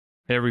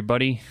Hey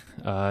everybody,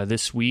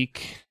 this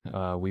week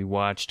we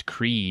watched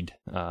Creed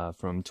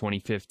from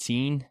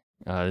 2015.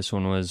 This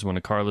one was one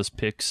of Carla's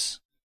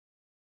picks.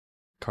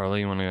 Carla,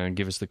 you want to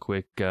give us the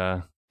quick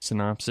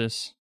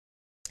synopsis?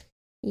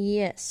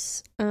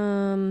 Yes.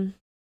 It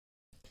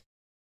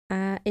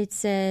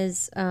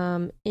says,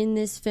 in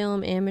this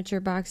film, amateur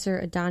boxer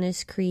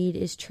Adonis Creed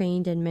is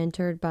trained and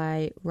mentored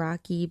by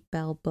Rocky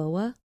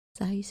Balboa. Is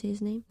that how you say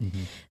his name?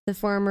 Mm-hmm. The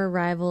former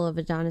rival of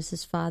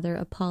Adonis's father,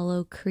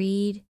 Apollo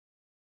Creed.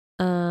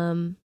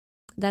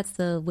 That's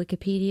the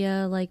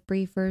Wikipedia,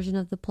 brief version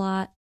of the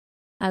plot.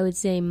 I would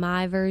say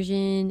my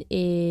version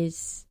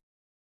is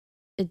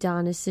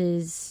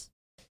Adonis's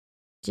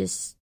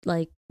just,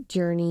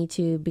 journey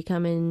to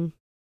becoming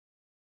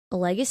a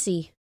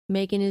legacy,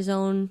 making his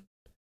own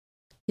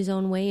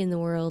way in the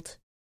world.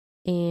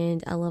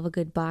 And I love a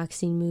good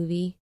boxing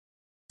movie,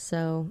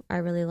 so I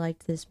really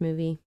liked this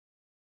movie.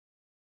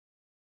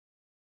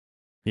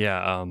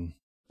 Yeah,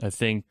 I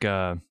think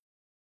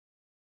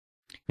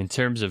in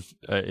terms of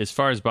as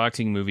far as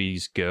boxing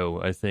movies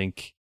go, I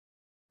think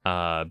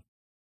a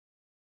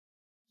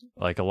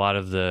lot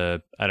of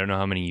I don't know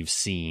how many you've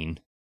seen,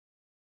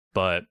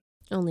 but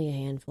Only a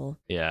handful.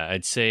 yeah,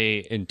 I'd say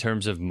in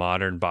terms of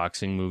modern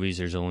boxing movies,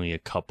 there's only a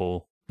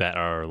couple that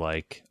are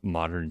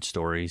modern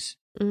stories.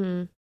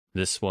 Mm-hmm.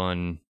 This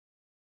one,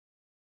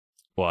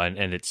 well,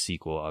 and its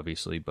sequel,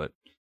 obviously, but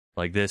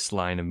this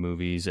line of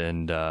movies,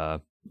 and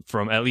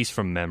at least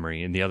from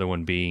memory, and the other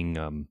one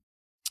being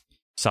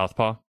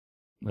Southpaw,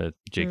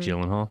 Jake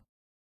Gyllenhaal.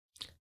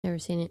 Never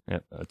seen it.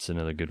 Yep, that's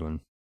another good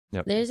one.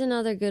 Yep. There's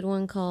another good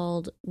one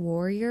called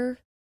Warrior.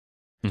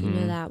 Do you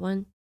know that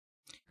one?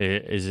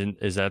 Is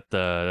that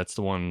that's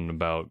the one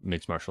about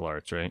mixed martial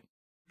arts, right?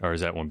 Or is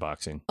that one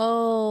boxing?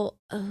 Oh,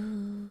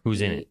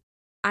 who's in it?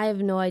 I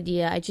have no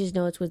idea. I just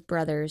know it's with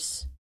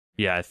brothers.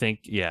 Yeah, I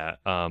think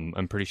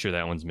I'm pretty sure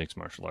that one's mixed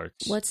martial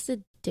arts. What's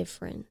the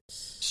difference?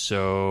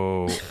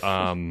 So,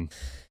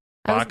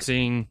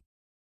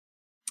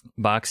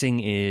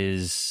 boxing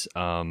is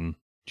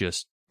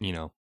just,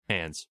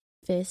 hands.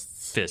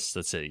 Fists.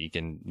 That's it.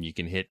 You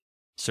can hit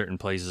certain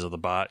places of the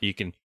body.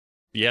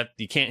 You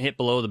can't hit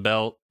below the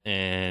belt,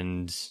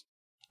 and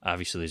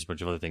obviously there's a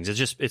bunch of other things.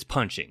 It's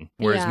punching.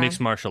 Whereas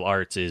mixed martial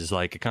arts is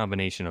a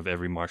combination of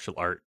every martial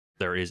art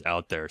there is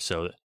out there.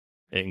 So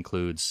it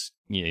includes,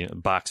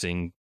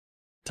 boxing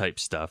type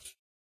stuff,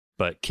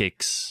 but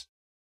kicks,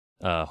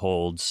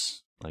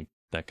 holds,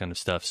 that kind of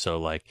stuff.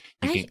 So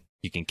you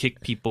can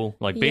kick people.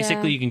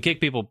 Basically you can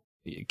kick people,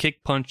 kick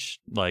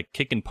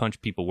and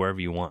punch people wherever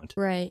you want.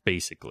 Right.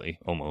 Basically,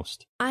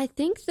 almost. I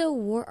think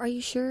are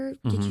you sure?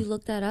 Did you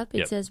look that up?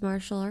 It says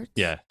martial arts.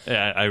 Yeah.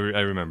 I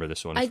remember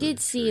this one. I did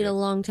see it a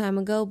long time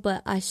ago,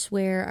 but I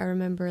swear I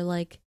remember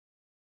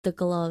the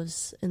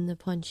gloves and the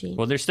punching.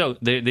 Well, they still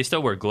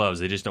wear gloves.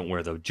 They just don't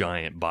wear the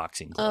giant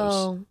boxing gloves.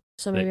 Oh,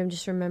 so maybe I'm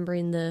just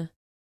remembering the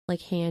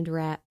hand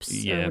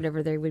wraps or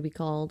whatever they would be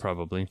called.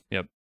 Probably.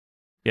 Yep.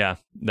 Yeah,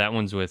 that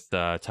one's with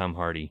Tom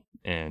Hardy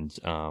and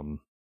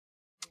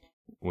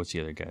what's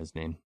the other guy's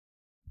name?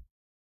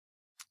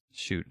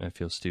 Shoot, I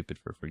feel stupid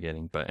for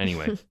forgetting. But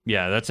anyway,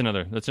 yeah, that's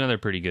another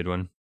pretty good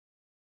one.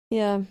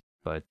 Yeah.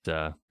 But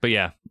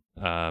yeah.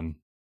 Then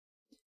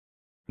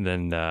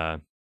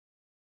I'm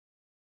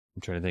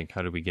trying to think,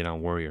 how did we get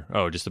on Warrior?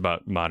 Oh, just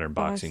about modern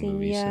boxing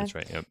movies. Yeah. That's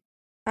right. Yep.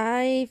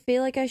 I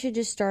feel like I should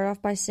just start off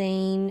by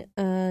saying,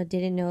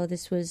 didn't know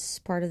this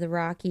was part of the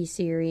Rocky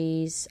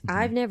series. Mm-hmm.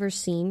 I've never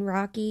seen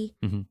Rocky.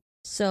 Mm-hmm.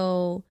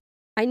 So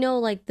I know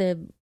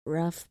the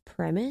rough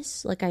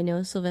premise. I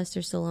know Sylvester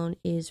Stallone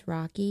is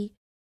Rocky,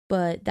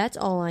 but that's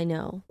all I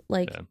know.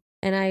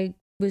 And I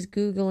was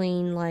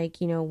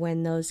Googling,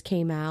 when those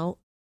came out,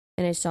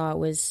 and I saw it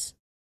was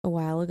a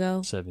while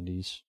ago.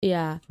 70s.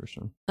 Yeah. First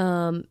one.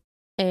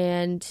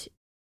 And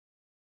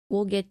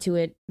we'll get to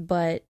it,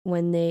 but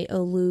when they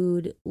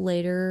allude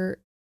later,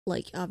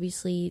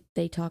 obviously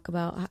they talk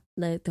about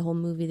the whole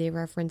movie, they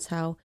reference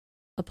how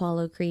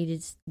Apollo Creed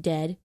is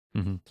dead.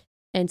 Mm-hmm.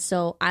 And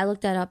so I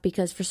looked that up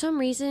because for some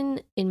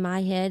reason in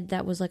my head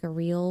that was a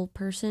real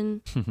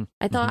person.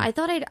 I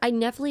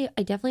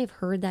definitely have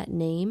heard that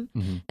name,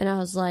 and I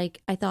was I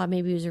thought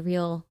maybe he was a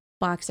real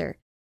boxer.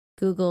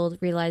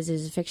 Googled, realized it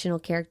was a fictional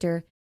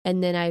character,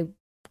 and then I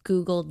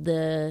Googled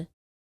the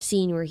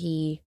scene where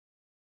he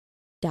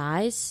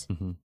dies.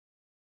 Mm-hmm.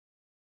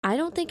 I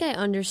don't think I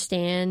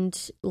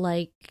understand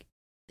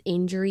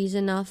injuries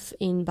enough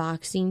in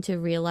boxing to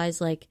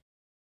realize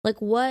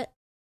what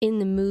in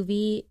the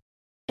movie.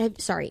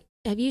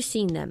 Have you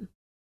seen them?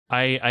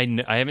 I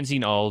haven't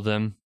seen all of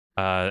them,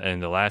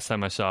 and the last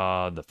time I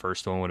saw the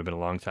first one would have been a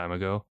long time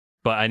ago.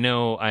 But I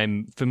know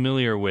I'm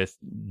familiar with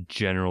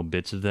general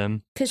bits of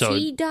them. Because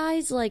he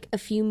dies a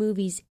few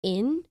movies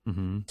in.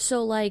 Mm-hmm.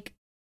 So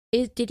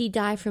did he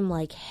die from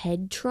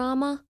head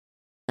trauma?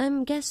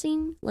 I'm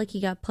guessing he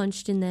got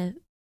punched in the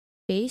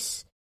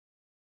face.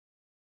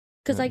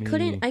 Because I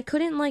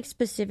couldn't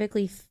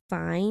specifically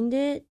find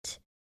it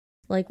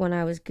when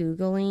I was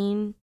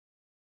Googling.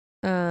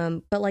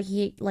 But like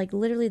he like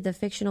literally the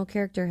fictional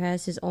character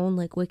has his own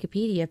like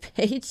Wikipedia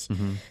page.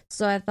 Mm-hmm.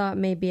 So I thought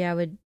maybe I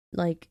would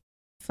like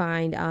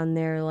find on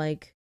there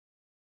like,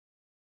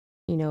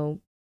 you know,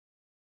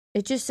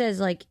 it just says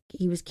like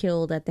he was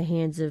killed at the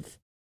hands of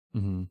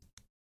Mm-hmm.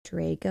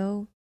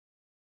 Drago,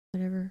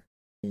 whatever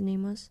his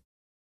name was.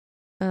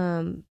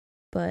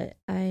 But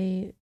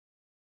I'm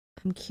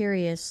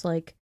curious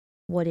like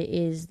what it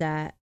is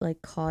that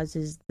like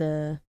causes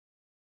the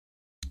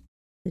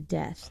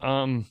death.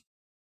 I'm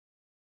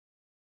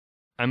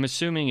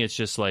assuming it's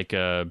just like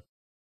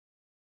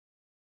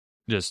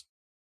just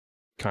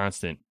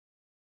constant,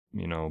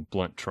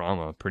 blunt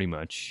trauma, pretty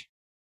much.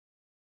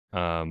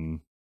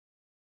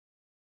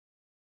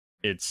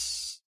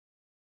 It's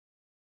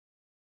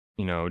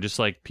just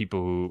like people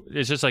who,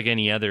 it's just like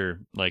any other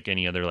like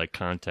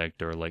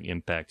contact or like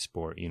impact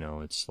sport.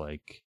 It's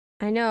like,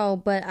 I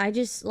know, but I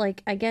just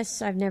like I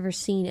guess I've never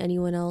seen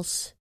anyone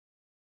else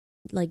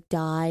like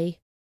die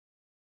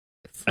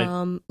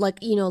from like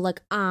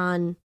like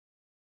on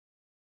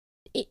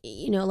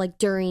like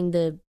during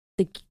the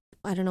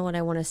I don't know what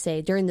I want to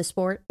say, during the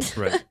sport,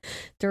 right.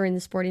 during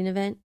the sporting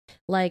event.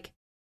 Like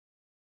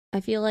I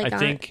feel like I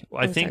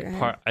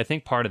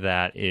think part of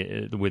that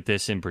with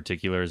this in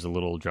particular is a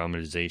little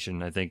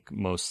dramatization. I think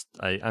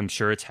I'm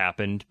sure it's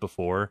happened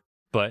before,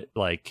 but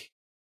like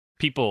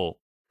people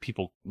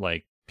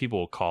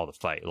will call the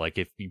fight. Like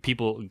if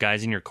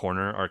guys in your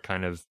corner are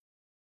kind of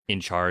in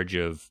charge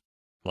of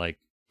like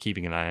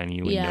keeping an eye on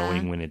you and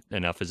knowing when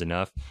enough is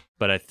enough.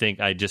 But I think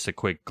just a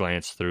quick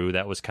glance through,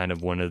 that was kind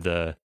of one of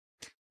the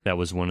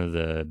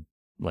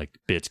like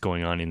bits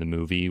going on in the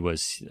movie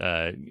was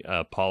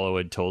Apollo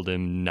had told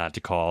him not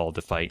to call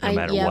the fight no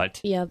matter what.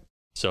 Yep.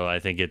 So I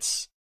think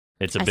it's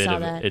a bit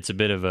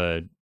of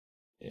a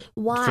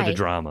why for the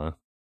drama.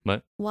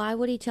 But why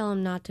would he tell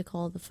him not to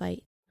call the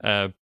fight?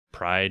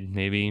 Pride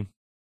maybe.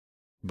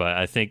 But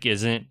I think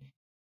isn't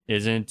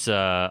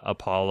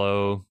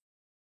Apollo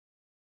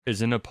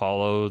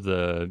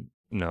the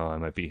no, I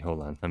might be,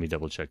 hold on, let me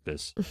double check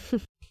this.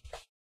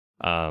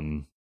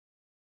 I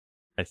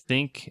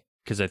think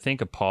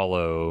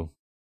Apollo,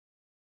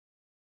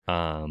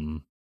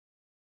 oh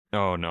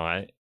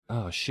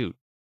shoot,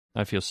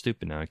 I feel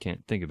stupid now, I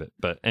can't think of it,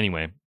 but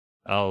anyway,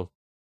 I'll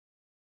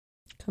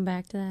come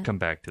back to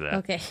that.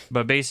 Okay.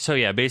 But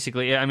basically,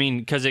 I mean,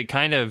 because it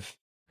kind of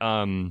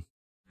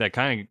that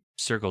kind of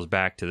circles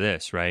back to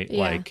this, right? Yeah.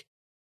 Like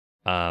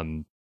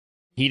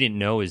he didn't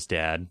know his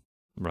dad,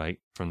 right,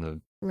 from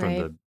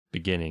the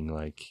beginning,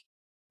 like,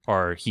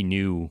 or he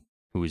knew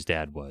who his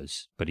dad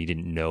was, but he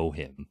didn't know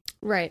him,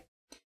 right?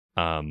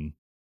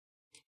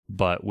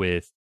 But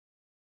with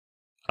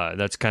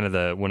that's kind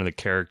of one of the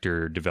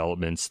character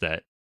developments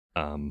that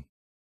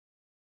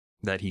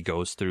that he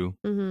goes through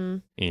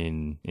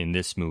in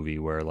this movie,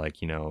 where like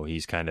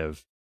he's kind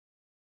of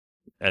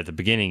at the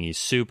beginning he's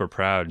super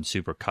proud and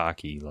super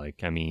cocky,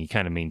 like, I mean, he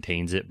kind of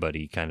maintains it, but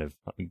he kind of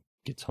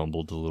gets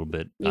humbled a little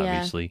bit,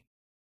 obviously.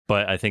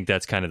 But I think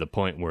that's kind of the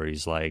point where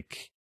he's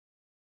like,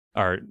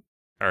 are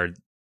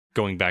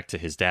going back to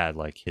his dad,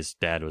 like his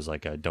dad was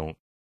like, don't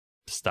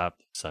stop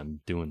this,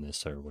 I'm doing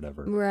this or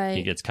whatever. Right.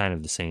 He gets kind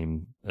of the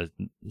same,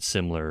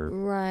 similar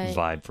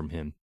vibe from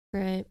him.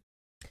 Right.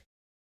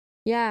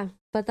 Yeah,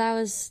 but that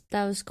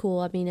was cool.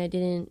 I mean,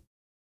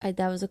 that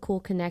was a cool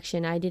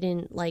connection. I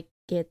didn't like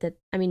get that.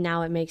 I mean,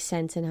 now it makes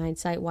sense in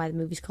hindsight why the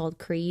movie's called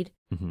Creed,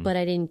 but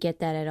I didn't get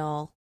that at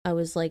all. I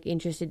was like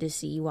interested to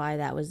see why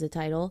that was the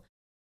title.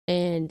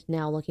 And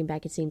now looking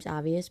back, it seems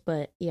obvious,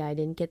 but yeah, I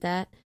didn't get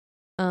that.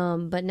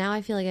 But now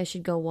I feel like I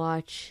should go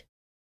watch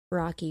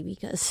Rocky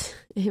because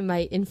it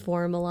might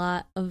inform a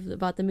lot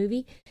about the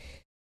movie.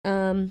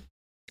 But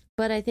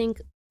I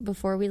think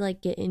before we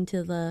like get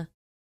into the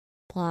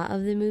plot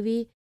of the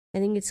movie, I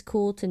think it's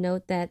cool to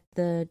note that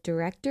the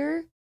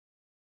director,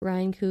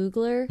 Ryan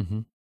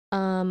Coogler,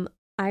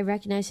 I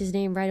recognize his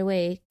name right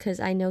away because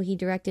I know he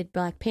directed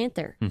Black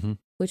Panther,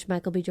 which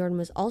Michael B. Jordan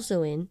was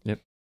also in. Yep.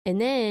 And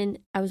then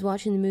I was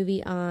watching the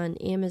movie on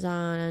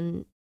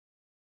Amazon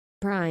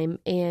Prime,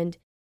 and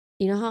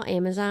you know how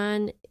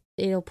Amazon,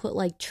 it'll put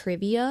like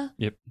trivia?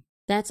 Yep.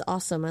 That's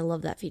awesome. I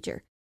love that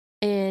feature.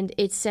 And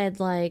it said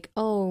like,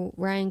 oh,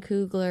 Ryan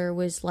Coogler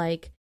was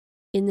like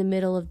in the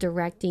middle of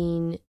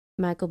directing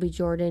Michael B.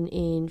 Jordan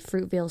in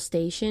Fruitvale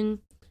Station,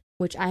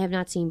 which I have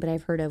not seen, but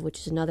I've heard of, which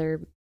is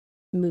another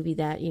movie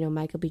that,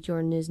 Michael B.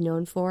 Jordan is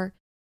known for.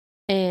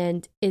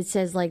 And it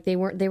says like they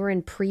were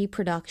in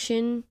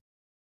pre-production,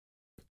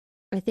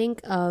 I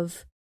think,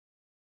 of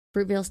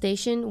Fruitvale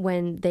Station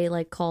when they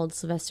like called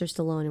Sylvester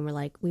Stallone and were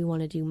like, we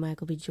want to do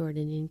Michael B.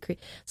 Jordan in Creed.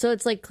 So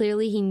it's like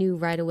clearly he knew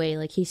right away,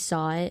 like he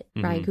saw it.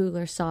 Ryan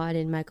Coogler saw it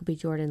in Michael B.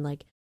 Jordan,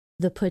 like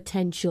the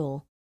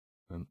potential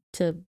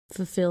to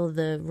fulfill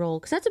the role,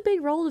 because that's a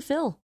big role to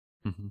fill.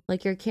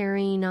 Like you're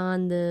carrying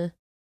on the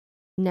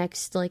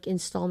next like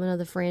installment of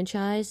the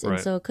franchise, and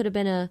so it could have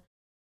been a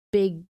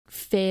big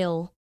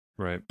fail.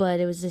 Right. But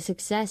it was a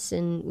success,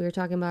 and we were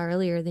talking about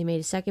earlier, they made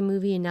a second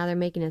movie, and now they're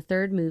making a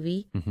third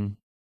movie.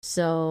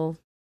 So...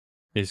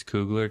 Is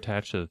Coogler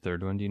attached to the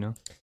third one, do you know?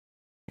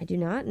 I do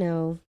not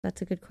know.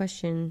 That's a good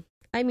question.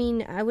 I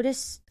mean, I'm going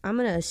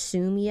to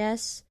assume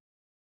yes,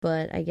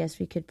 but I guess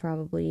we could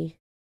probably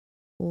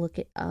look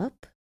it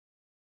up.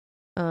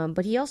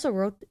 But he also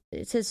wrote,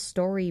 it says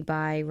story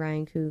by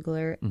Ryan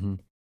Coogler. Mm-hmm.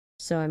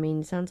 So, I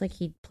mean, it sounds like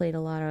he played a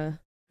lot of...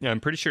 Yeah, I'm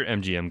pretty sure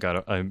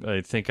MGM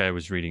I think I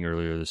was reading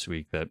earlier this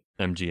week that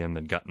MGM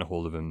had gotten a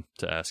hold of him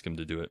to ask him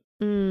to do it.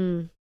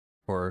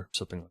 Or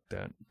something like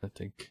that, I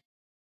think.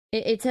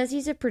 It says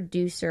he's a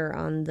producer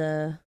on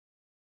the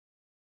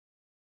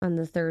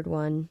third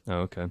one.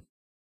 Oh, okay.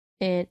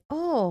 And,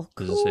 cool.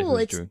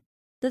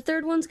 The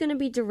third one's going to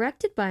be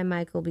directed by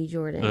Michael B.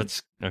 Jordan.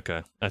 That's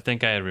okay. I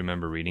think I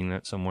remember reading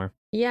that somewhere.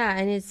 Yeah,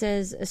 and it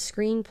says a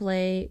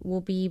screenplay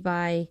will be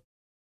by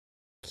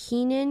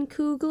Keenan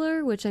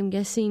Coogler, which I'm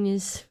guessing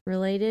is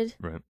related.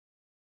 Right.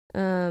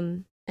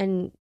 And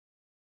Ryan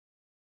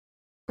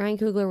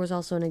Coogler was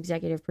also an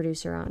executive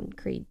producer on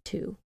Creed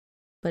 2,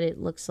 but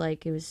it looks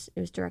like it was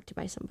directed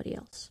by somebody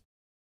else.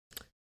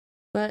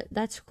 But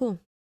that's cool.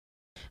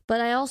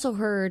 But I also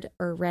heard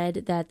or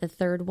read that the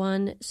third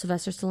one,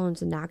 Sylvester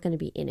Stallone's not going to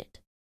be in it.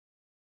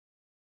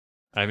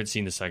 I haven't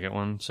seen the second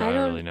one, so I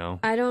don't really know.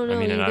 I don't know. I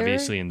mean, either. And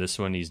obviously in this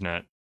one, he's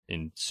not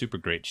in super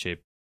great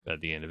shape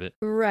at the end of it.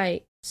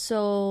 Right.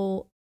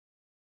 So,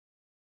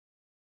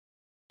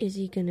 is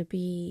he going to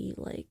be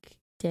like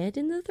dead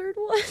in the third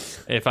one?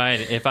 If I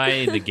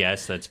had to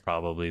guess, that's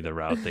probably the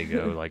route they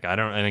go. Like I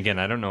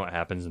don't know what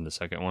happens in the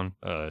second one,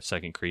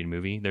 second Creed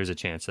movie. There's a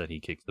chance that he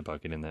kicks the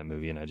bucket in that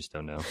movie, and I just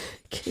don't know.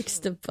 Kicks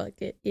the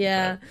bucket,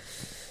 yeah.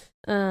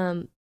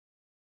 Ryan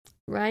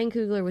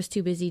Coogler was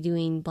too busy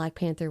doing Black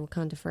Panther: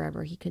 Wakanda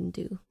Forever. He couldn't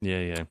do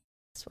yeah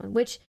this one,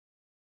 which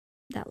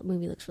that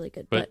movie looks really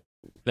good, but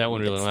that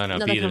one really line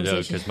up either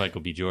though because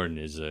Michael B. Jordan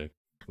is a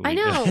lead, I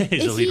know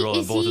he's a lead role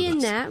in both of those. Is he in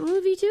that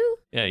movie too?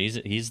 Yeah,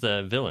 he's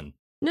the villain.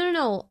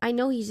 No. I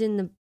know he's in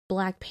the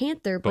Black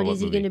Panther, but is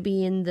he going to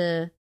be in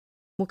the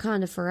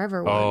Wakanda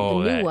Forever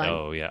one, the new one?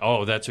 Oh, yeah.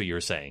 Oh, that's what you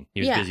were saying.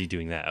 He was busy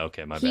doing that.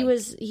 Okay, my bad.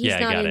 He's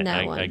not in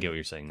that one. I get what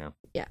you're saying now.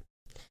 Yeah.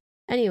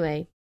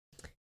 Anyway,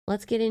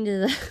 let's get into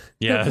the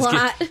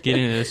plot. Let's get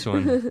into this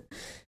one.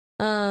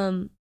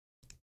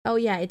 Oh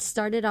yeah, it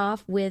started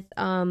off with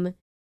him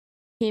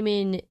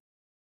in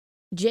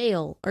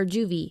jail or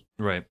juvie.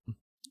 Right.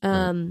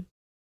 I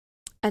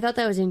thought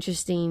that was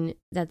interesting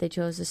that they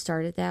chose to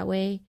start it that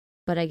way.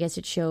 But I guess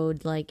it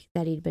showed like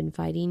that he'd been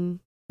fighting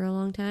for a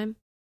long time.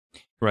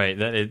 Right.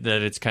 That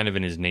it's kind of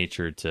in his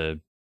nature to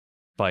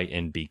fight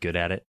and be good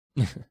at it.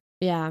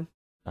 Yeah.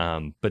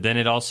 But then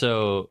it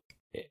also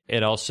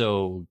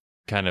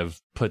kind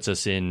of puts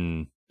us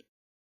in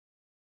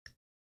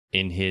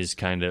his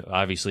kind of,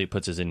 obviously it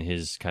puts us in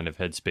his kind of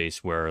headspace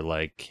where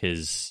like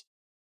he's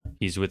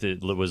with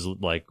it was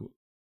like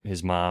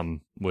his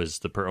mom was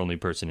the only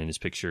person in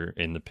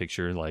the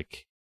picture.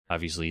 Like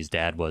obviously his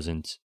dad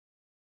wasn't.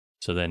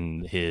 So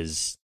then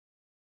his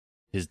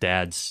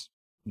dad's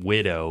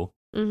widow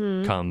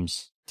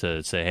comes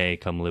to say, hey,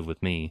 come live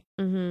with me.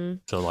 Mm-hmm.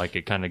 So like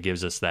it kind of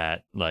gives us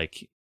that,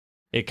 like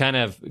it kind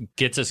of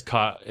gets us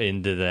caught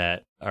into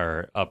that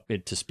or up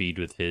to speed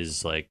with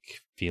his like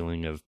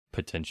feeling of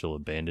potential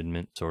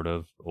abandonment sort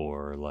of,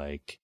 or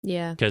like,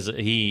 yeah, because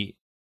he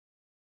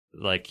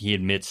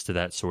admits to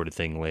that sort of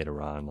thing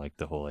later on, like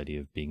the whole idea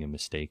of being a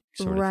mistake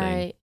sort of thing.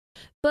 Right.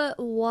 But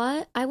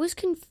what I was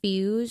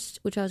confused,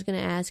 which I was going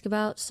to ask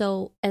about.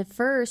 So at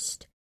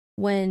first,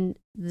 when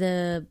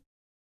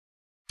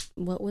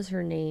what was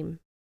her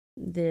name?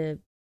 The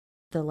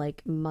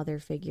like mother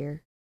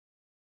figure.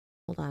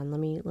 Hold on, let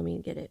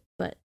me get it.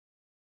 But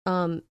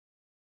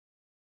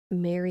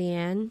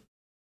Marianne.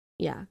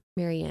 Yeah,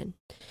 Marianne.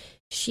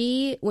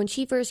 When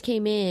she first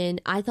came in,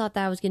 I thought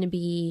that was going to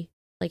be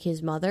like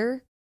his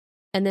mother.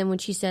 And then when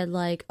she said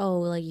like,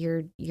 oh, like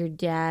your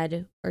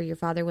dad or your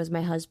father was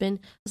my husband,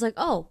 I was like,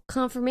 oh,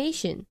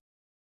 confirmation.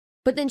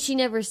 But then she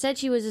never said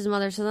she was his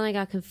mother, so then I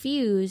got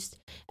confused.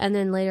 And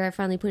then later I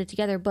finally put it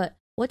together. But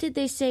what did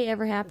they say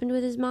ever happened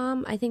with his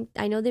mom? I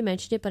know they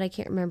mentioned it, but I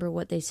can't remember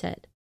what they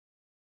said.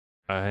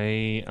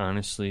 I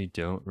honestly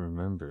don't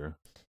remember.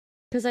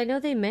 Because I know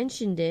they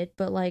mentioned it,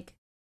 but like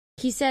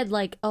he said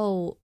like,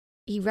 oh,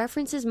 he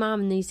referenced his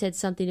mom and then he said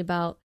something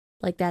about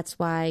like, that's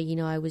why, you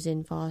know, I was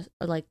in foster,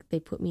 like, they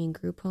put me in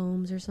group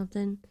homes or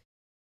something.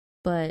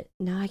 But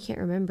now I can't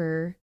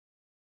remember.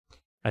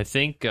 I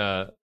think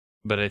by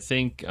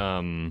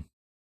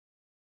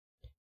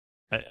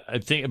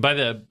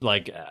the,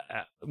 like,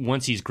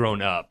 once he's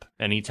grown up,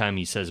 anytime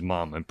he says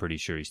mom, I'm pretty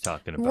sure he's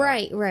talking about.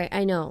 Right,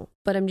 I know.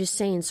 But I'm just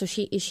saying, so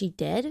is she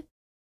dead?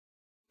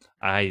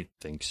 I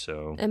think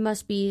so. It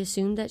must be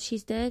assumed that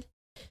she's dead.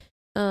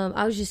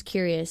 I was just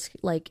curious,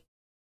 like,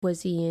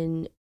 was he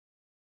in,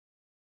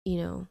 you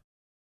know,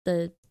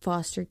 the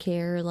foster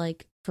care,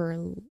 like,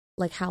 for,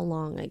 like, how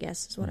long, I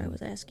guess, is what I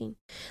was asking.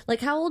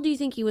 Like, how old do you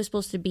think he was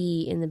supposed to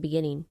be in the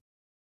beginning?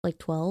 Like,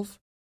 12?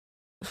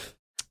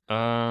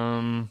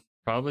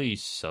 Probably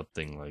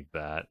something like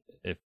that.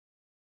 I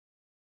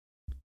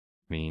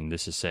mean,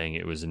 this is saying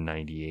it was in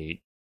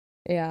 98.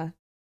 Yeah.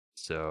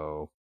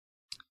 So,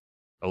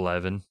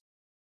 11.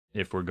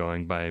 if we're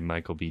going by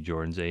Michael B.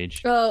 Jordan's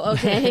age. Oh,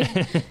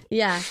 okay.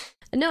 Yeah.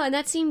 No, and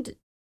that seemed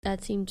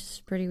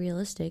pretty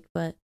realistic,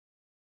 but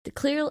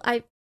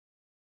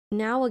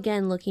now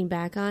again looking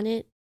back on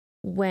it,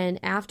 when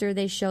after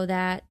they show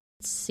that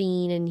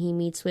scene and he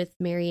meets with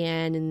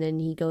Marianne and then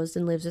he goes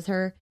and lives with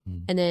her,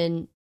 and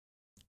then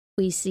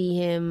we see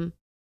him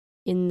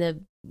in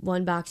the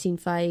one boxing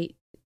fight,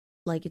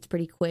 like it's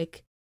pretty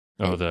quick.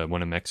 Oh, the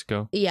one in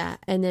Mexico? Yeah,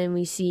 and then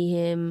we see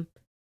him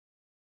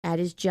at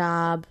his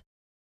job,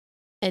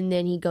 and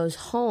then he goes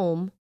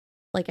home,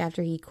 like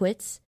after he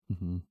quits.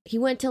 Mm-hmm. He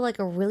went to like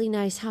a really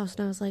nice house,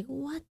 and I was like,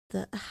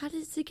 how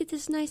does he get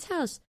this nice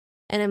house?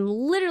 And I'm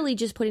literally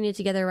just putting it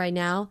together right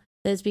now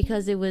that it's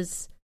because it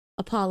was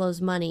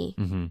Apollo's money.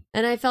 Mm-hmm.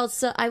 And I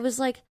was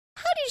like,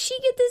 how did she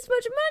get this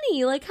much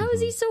money? Like, how is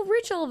he so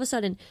rich all of a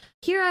sudden?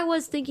 Here I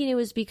was thinking it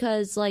was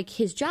because like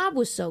his job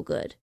was so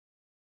good.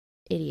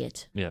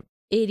 Idiot. Yep.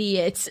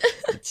 Idiot.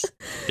 It's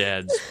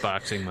dad's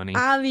boxing money.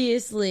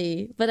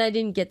 Obviously. But I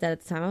didn't get that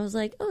at the time. I was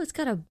like, oh, it's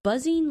got a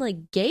buzzing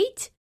like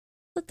gate?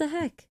 What the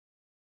heck?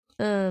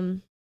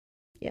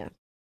 Yeah.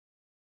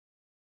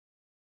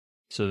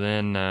 So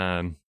then,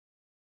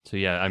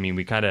 yeah, I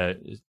mean,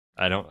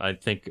 I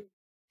think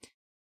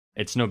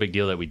it's no big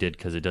deal that we did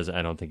because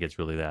I don't think it's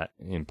really that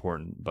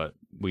important, but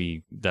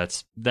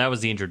that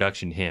was the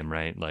introduction to him,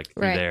 right? Like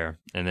through there.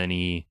 And then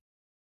he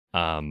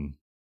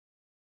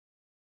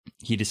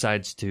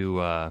decides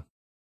to,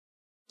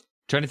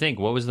 trying to think,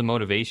 what was the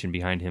motivation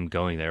behind him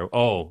going there?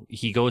 Oh,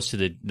 he goes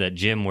to that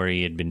gym where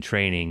he had been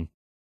training,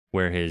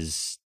 where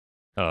his,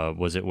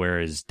 was it where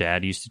his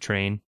dad used to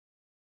train?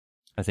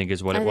 I think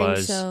is what it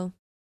was. Think so.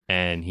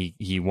 And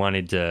he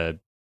wanted to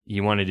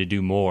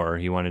do more.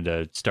 He wanted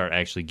to start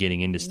actually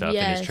getting into stuff.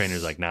 Yes. And his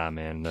trainer's like, nah,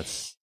 man,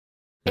 that's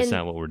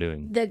not what we're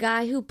doing. The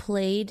guy who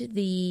played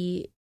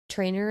the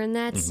trainer in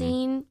that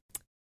scene,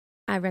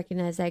 I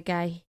recognize that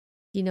guy.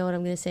 You know what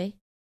I'm going to say?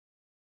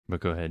 But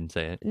go ahead and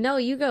say it. No,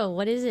 you go.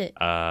 What is it?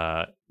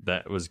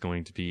 That was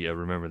going to be a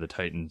Remember the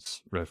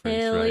Titans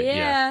reference, Hell right?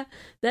 Yeah.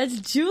 That's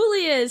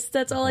Julius.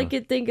 That's all I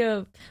could think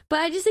of. But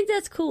I just think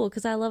that's cool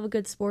because I love a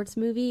good sports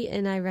movie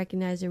and I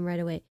recognize him right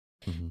away.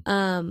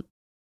 Mm-hmm.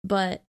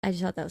 But I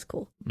just thought that was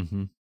cool.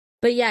 Mm-hmm.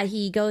 But yeah,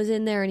 he goes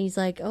in there and he's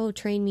like, oh,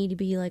 train me to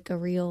be like a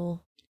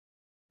real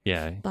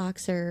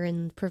boxer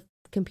and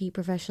compete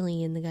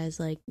professionally. And the guy's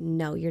like,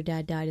 no, your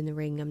dad died in the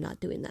ring. I'm not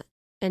doing that.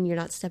 And you're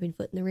not stepping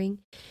foot in the ring.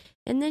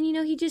 And then,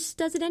 he just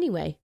does it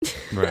anyway.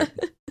 Right.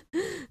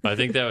 I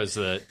think that was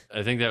the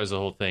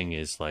whole thing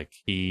is like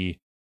he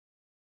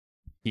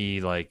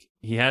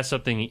has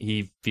something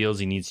he feels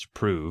he needs to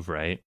prove,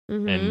 right?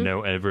 Mm-hmm. And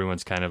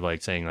everyone's kind of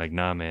like saying like,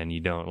 nah, man,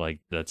 you don't, like,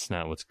 that's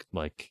not what's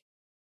like,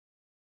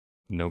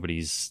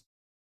 nobody's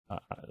on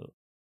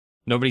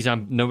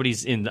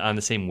the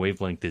same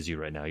wavelength as you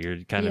right now. You're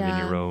kind of in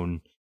your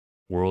own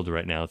world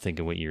right now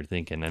thinking what you're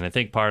thinking. And I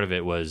think part of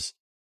it was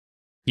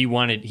he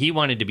wanted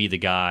to be the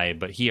guy,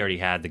 but he already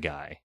had the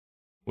guy,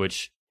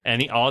 which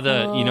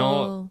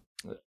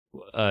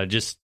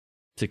just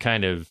to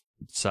kind of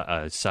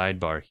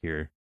sidebar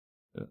here.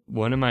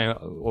 One of my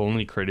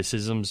only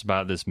criticisms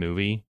about this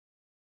movie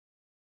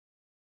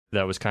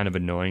that was kind of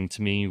annoying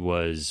to me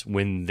was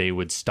when they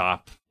would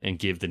stop and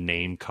give the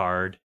name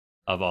card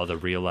of all the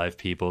real life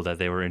people that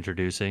they were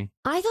introducing.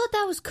 I thought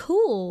that was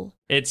cool.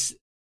 It's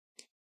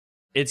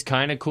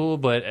kind of cool,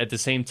 but at the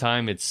same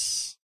time,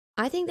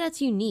 I think that's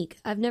unique.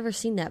 I've never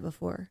seen that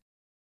before.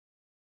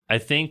 I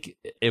think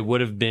it would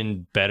have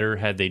been better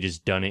had they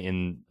just done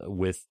it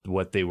with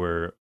what they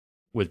were,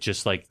 with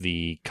just like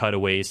the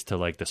cutaways to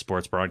like the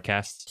sports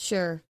broadcasts.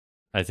 Sure.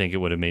 I think it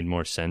would have made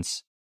more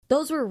sense.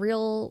 Those were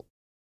real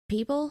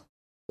people?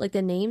 Like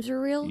the names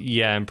were real?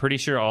 Yeah, I'm pretty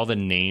sure all the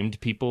named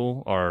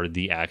people are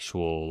the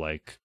actual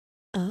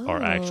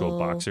are actual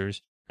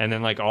boxers. And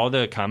then like all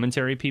the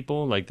commentary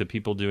people, like the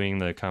people doing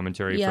the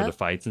commentary for the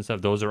fights and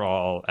stuff, those are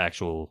all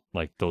actual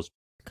like those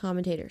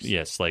commentators.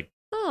 Yes, like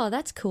oh,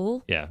 that's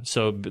cool. Yeah.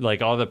 So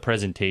like all the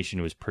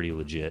presentation was pretty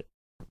legit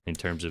in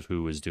terms of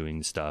who was doing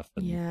the stuff.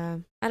 Yeah.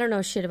 I don't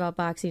know shit about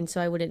boxing, so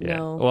I wouldn't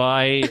know. Well,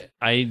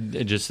 I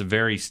just a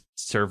very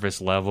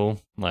surface level.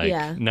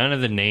 Like none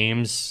of the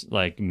names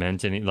like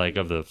meant any, like,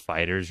 of the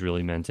fighters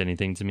really meant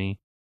anything to me.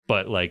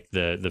 But like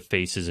the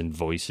faces and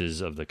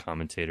voices of the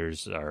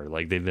commentators are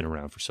like, they've been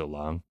around for so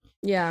long.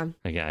 Yeah.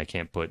 Again, I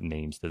can't put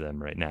names to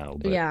them right now.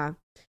 But. Yeah.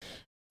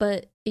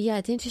 But yeah,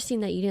 it's interesting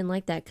that you didn't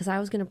like that because I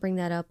was going to bring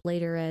that up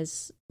later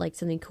as like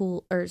something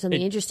cool or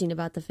something interesting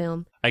about the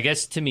film. I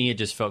guess to me, it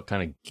just felt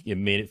it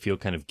made it feel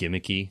kind of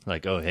gimmicky.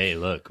 Like, oh, hey,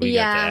 look, we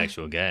got the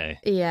actual guy.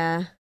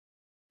 Yeah.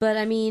 But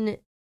I mean,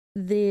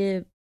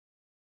 when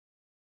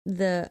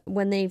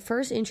they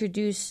first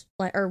introduce,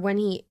 like, or when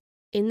he,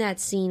 in that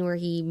scene where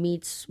he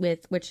meets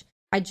with, which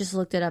I just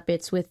looked it up,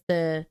 it's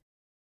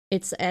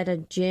at a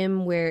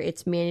gym where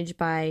it's managed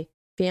by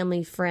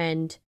family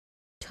friend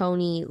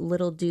Tony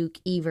Little Duke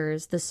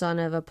Evers, the son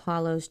of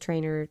Apollo's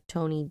trainer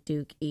Tony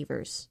Duke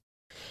Evers.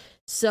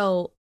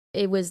 So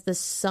it was the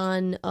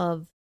son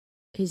of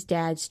his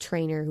dad's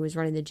trainer who was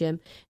running the gym.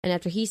 And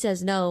after he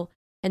says no,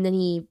 and then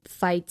he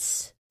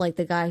fights like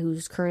the guy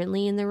who's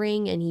currently in the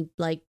ring, and he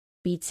like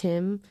beats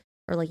him,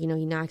 or like, he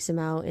knocks him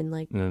out, and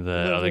like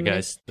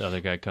the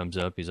other guy comes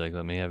up. He's like,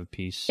 "Let me have a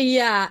piece."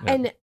 Yeah.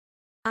 And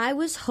I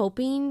was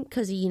hoping,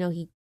 because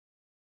he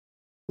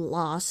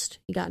lost,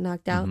 he got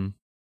knocked out. Mm-hmm.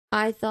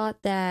 I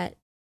thought that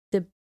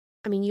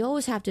you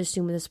always have to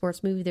assume in a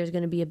sports movie there's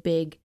going to be a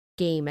big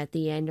game at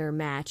the end, or a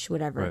match,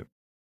 whatever. Right.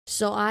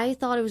 So I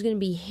thought it was going to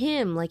be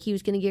him, like he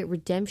was going to get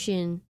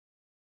redemption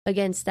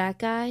against that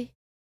guy.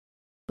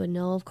 But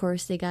no, of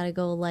course they got to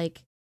go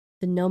like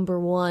the number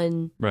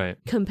one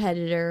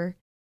competitor.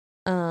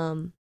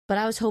 But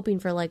I was hoping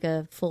for like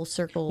a full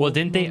circle. Well,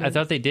 didn't they? I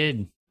thought they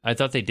did. I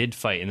thought they did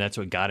fight, and that's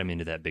what got him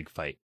into that big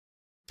fight.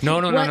 No.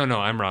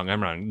 I'm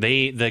wrong.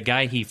 The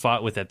guy he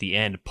fought with at the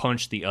end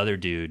punched the other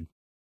dude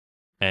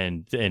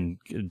and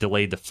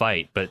delayed the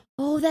fight. But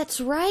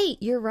that's right.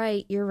 You're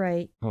right.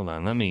 Hold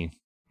on.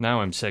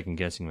 Now I'm second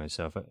guessing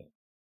myself.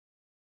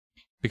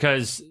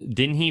 Because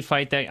didn't he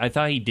fight that? I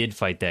thought he did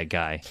fight that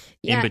guy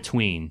in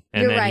between.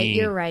 And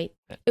You're right.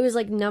 It was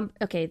like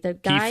the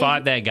guy. He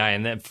fought that guy,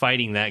 and then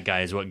fighting that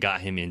guy is what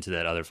got him into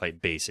that other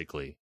fight,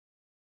 basically.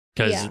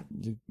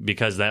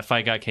 Because that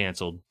fight got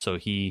canceled, so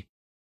he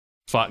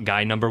fought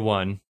guy number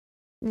one.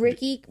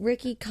 Ricky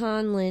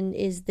Conlon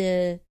is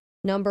the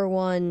number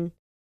one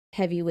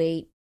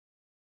heavyweight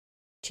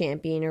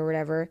champion or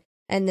whatever,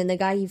 and then the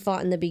guy he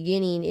fought in the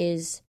beginning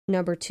is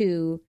number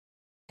two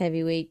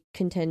heavyweight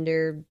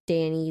contender,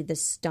 Danny the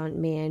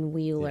Stuntman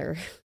Wheeler.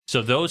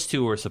 So those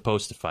two were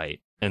supposed to fight,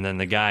 and then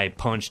the guy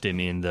punched him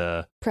in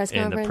the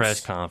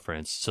press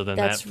conference. So then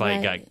that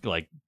fight got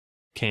like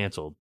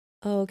canceled.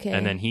 Okay.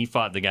 And then he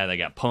fought the guy that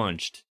got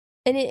punched.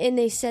 And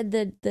they said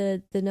that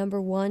the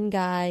number one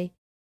guy,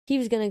 he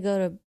was gonna go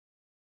to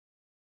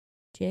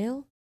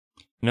jail.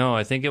 No,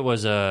 I think it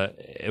was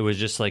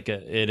just like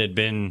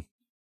it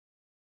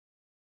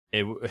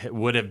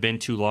would have been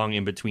too long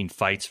in between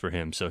fights for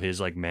him, so his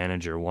like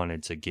manager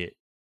wanted to get.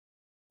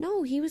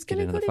 No, he was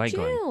gonna go to jail.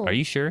 Going. Are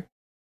you sure?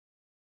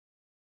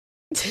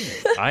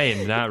 I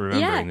am not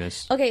remembering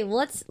this. Okay,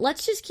 well,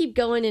 let's just keep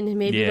going, and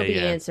maybe it'll be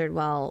answered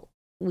while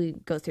we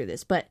go through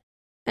this. But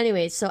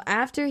anyway, so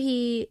after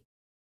he,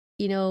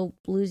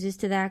 loses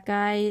to that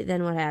guy,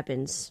 then what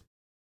happens?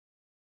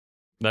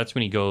 That's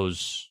when he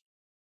goes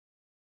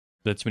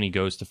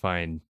to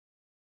find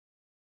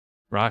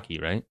Rocky,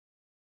 right?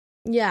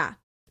 Yeah.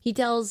 He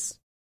tells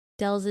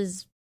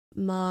his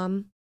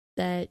mom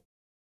that,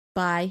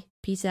 bye,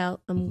 peace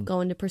out, I'm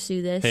going to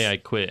pursue this. Hey, I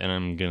quit and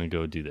I'm going to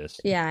go do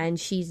this. Yeah, and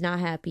she's not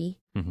happy.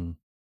 Mm-hmm.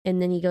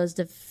 And then he goes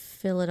to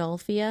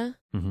Philadelphia.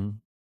 Mm-hmm.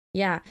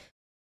 Yeah.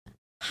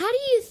 How do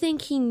you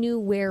think he knew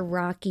where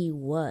Rocky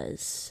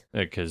was?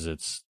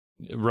 Because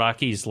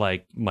Rocky's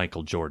like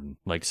Michael Jordan,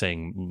 like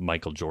saying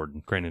Michael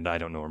Jordan. Granted, I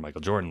don't know where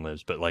Michael Jordan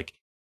lives, but like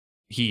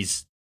he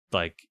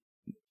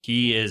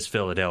is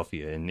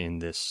Philadelphia in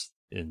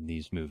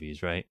these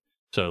movies, right?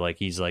 So like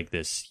he's like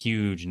this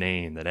huge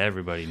name that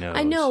everybody knows.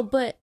 I know,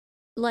 but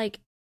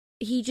like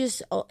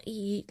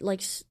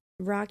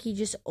Rocky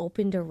just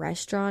opened a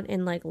restaurant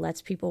and like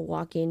lets people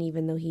walk in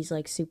even though he's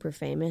like super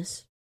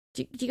famous.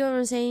 Do you get what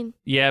I'm saying?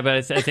 Yeah,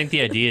 but I think the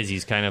idea is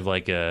he's kind of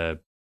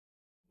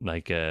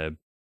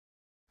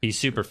he's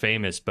super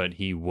famous, but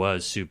he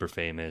was super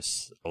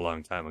famous a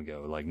long time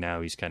ago. Like now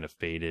he's kind of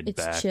faded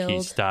back. Chilled.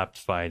 He stopped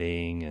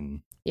fighting,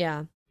 and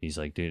yeah, he's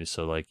like, dude.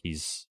 So like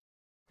he's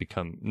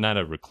become not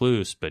a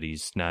recluse, but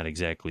he's not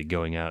exactly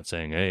going out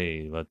saying,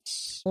 "Hey,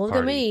 let's look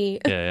party." at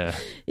me." Yeah.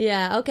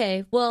 Yeah.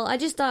 Okay. Well, I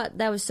just thought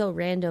that was so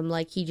random.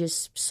 Like he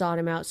just sought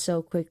him out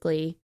so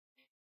quickly.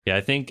 Yeah,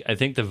 I think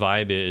the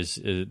vibe is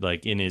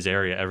like in his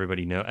area,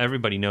 everybody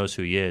knows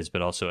who he is,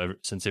 but also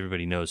since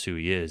everybody knows who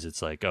he is,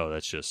 it's like, oh,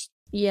 that's just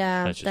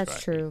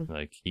that's true.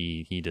 Like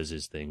he does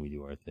his thing, we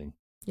do our thing.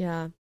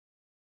 Yeah,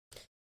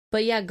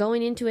 but yeah,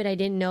 going into it, I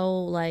didn't know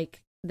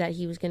like that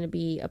he was going to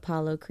be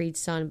Apollo Creed's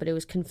son, but it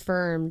was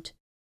confirmed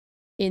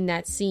in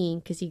that scene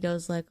because he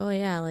goes like, "Oh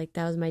yeah, like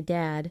that was my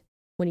dad,"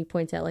 when he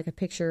points out like a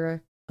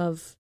picture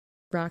of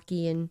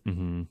Rocky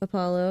and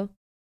Apollo.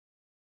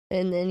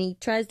 And then he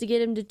tries to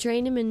get him to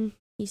train him, and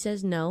he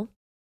says no.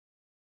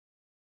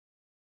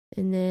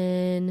 And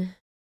then,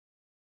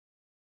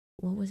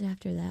 what was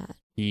after that?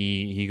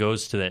 He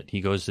goes to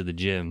the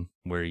gym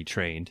where he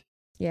trained.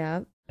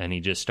 Yeah. And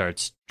he just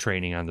starts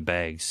training on the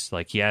bags.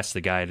 Like he asks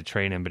the guy to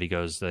train him, but he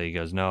goes,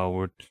 "No,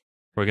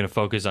 we're gonna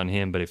focus on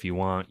him. But if you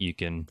want, you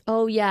can.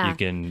 Oh yeah. You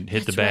can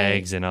hit the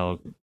bags, right.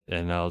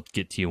 and I'll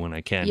get to you when I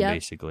can,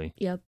 basically.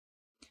 Yep.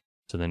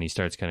 So then he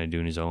starts kind of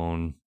doing his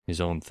own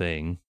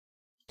thing.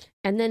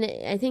 And then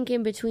I think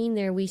in between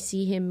there, we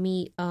see him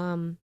meet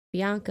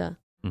Bianca,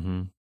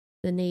 the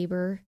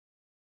neighbor.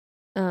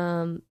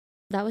 That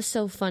was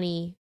so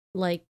funny.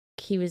 Like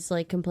he was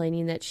like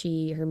complaining that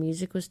her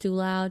music was too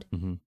loud,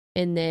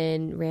 and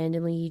then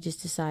randomly he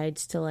just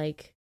decides to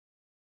like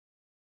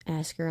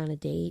ask her on a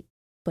date,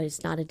 but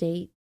it's not a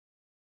date.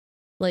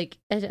 Like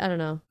I don't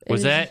know.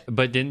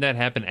 But didn't that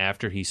happen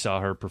after he saw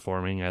her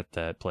performing at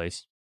that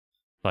place?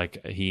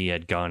 Like he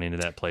had gone into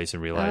that place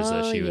and realized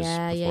that she was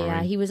performing.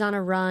 Yeah. He was on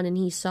a run and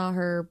he saw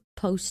her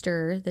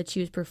poster that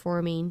she was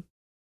performing.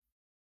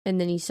 And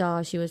then he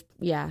saw she was,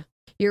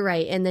 you're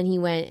right. And then he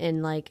went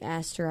and like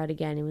asked her out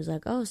again and was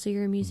like, oh, so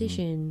you're a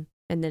musician.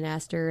 And then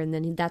asked her. And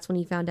then that's when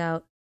he found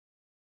out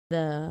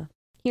the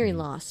hearing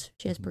loss.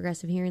 She has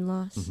progressive hearing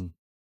loss.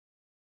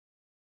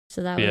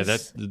 So that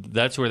was...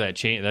 that's where that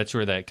change, that's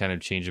where that kind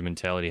of change of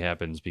mentality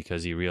happens,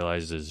 because he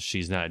realizes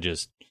she's not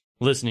just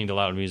listening to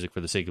loud music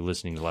for the sake of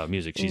listening to loud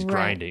music. She's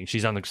grinding.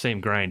 She's on the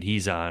same grind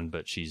he's on,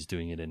 but she's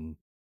doing it in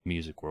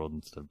music world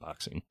instead of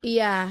boxing.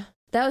 Yeah,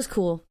 that was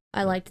cool.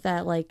 I liked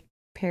that like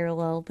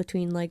parallel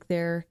between like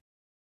their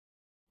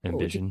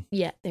ambition.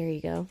 Yeah, there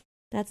you go.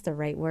 That's the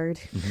right word.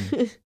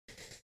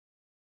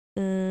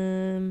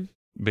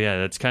 But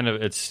yeah, it's kind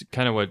of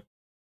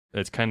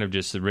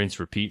just a rinse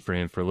repeat for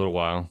him for a little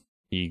while.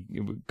 He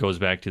goes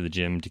back to the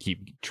gym to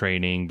keep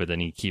training, but then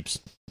he keeps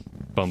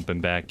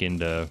bumping back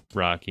into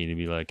Rocky to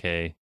be like,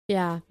 hey.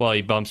 Yeah. Well,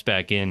 he bumps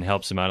back in,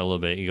 helps him out a little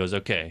bit. He goes,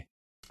 okay,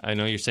 I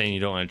know you're saying you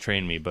don't want to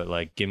train me, but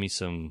like, give me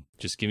some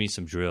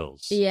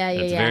drills. Yeah.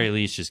 At the very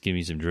least, just give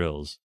me some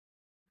drills.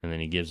 And then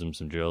he gives him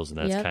some drills, and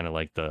that's kind of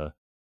like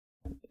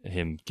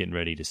him getting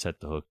ready to set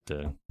the hook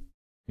to,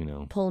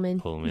 pull him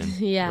in.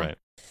 Yeah. Right.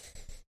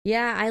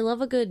 Yeah, I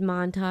love a good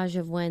montage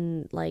of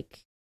when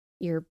like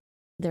they're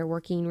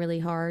working really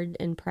hard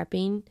and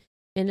prepping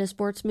in a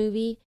sports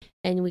movie,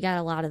 and we got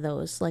a lot of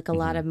those, like a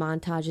lot of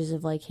montages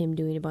of like him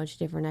doing a bunch of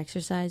different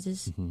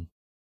exercises.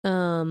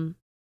 And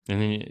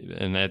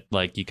that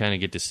like you kind of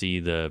get to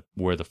see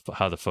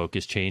how the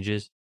focus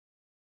changes,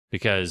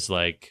 because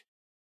like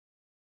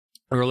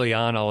early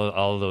on,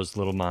 all of those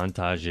little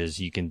montages,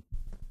 you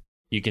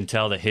can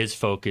tell that his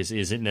focus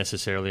isn't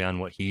necessarily on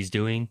what he's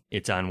doing;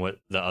 it's on what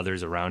the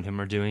others around him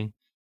are doing.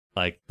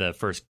 Like the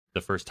first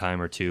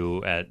time or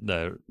two at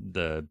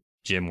the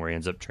gym where he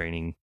ends up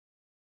training,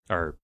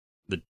 or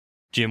the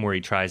gym where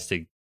he tries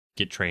to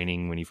get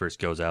training when he first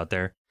goes out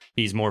there,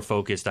 he's more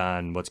focused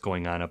on what's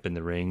going on up in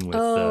the ring with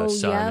the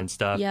sun and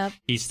stuff. Yep.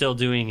 He's still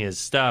doing his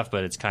stuff,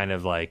 but it's kind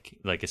of like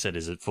I said,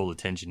 his full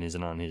attention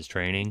isn't on his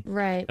training.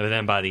 Right. But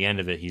then by the end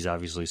of it, he's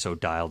obviously so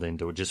dialed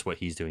into just what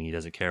he's doing, he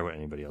doesn't care what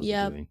anybody else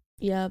is doing.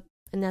 Yep.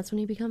 And that's when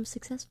he becomes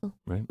successful.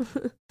 Right.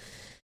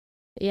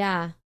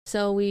 Yeah.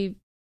 So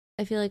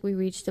I feel like we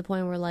reached a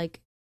point where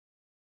like,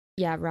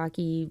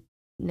 Rocky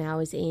now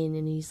is in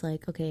and he's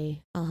like,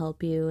 okay, I'll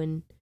help you.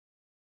 And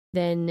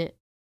then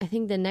I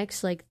think the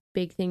next like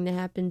big thing that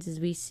happens is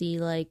we see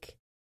like,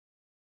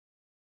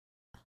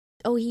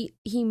 they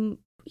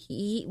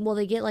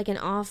get like an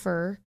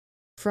offer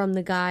from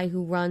the guy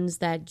who runs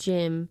that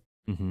gym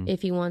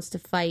if he wants to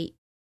fight.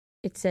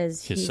 It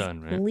says his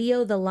son, right?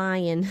 Leo the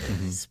Lion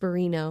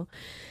Sperino.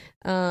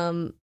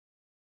 And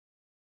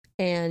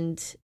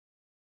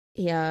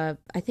yeah,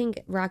 I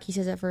think Rocky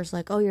says at first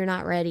like, oh, you're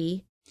not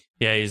ready.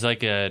 Yeah, he's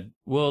like,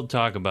 we'll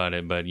talk about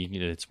it, but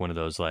it's one of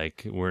those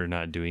like, we're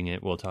not doing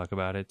it, we'll talk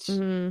about it.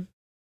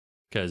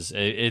 Because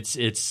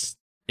it's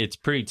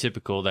pretty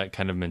typical, that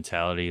kind of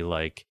mentality.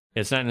 Like,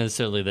 it's not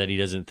necessarily that he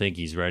doesn't think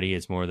he's ready,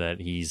 it's more that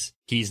he's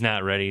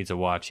not ready to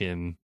watch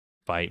him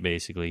fight,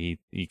 basically,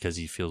 because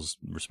he feels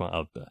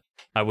responsible.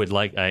 I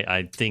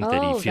think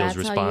that he feels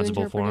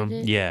responsible for him.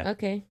 It? Yeah.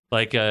 Okay.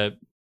 Like,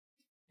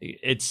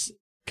 it's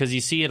because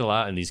you see it a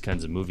lot in these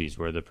kinds of movies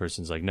where the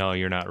person's like, no,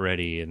 you're not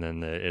ready. And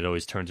then it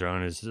always turns around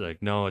and it's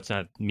like, no, it's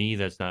not me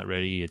that's not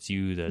ready. It's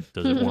you that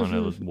doesn't want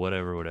to,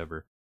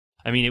 whatever.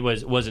 I mean,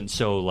 it wasn't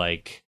so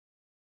like,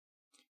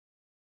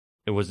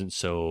 I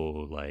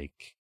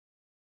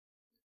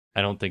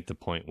don't think the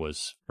point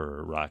was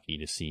for Rocky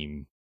to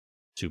seem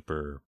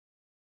super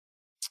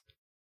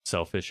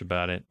selfish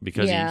about it,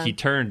 because he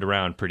turned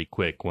around pretty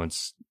quick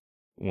once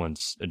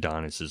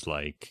Adonis is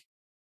like,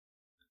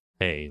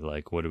 hey,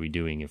 like, what are we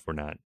doing if we're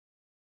not,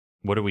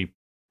 what are we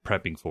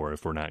prepping for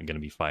if we're not going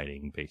to be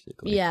fighting,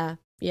 basically. Yeah,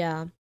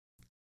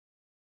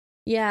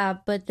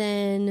 but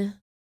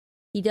then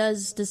he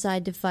does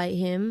decide to fight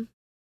him,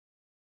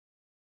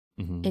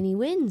 and he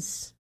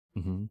wins.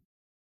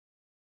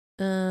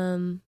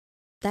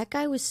 That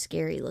guy was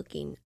scary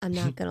looking, I'm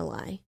not gonna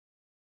lie.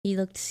 He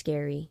looked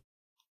scary.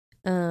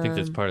 I think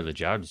that's part of the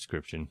job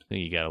description. I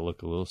think you gotta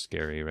look a little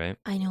scary, right?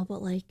 I know,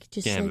 but like,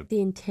 just like the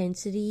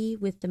intensity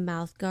with the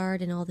mouth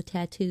guard and all the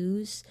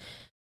tattoos,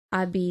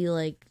 I'd be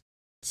like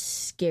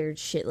scared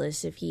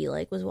shitless if he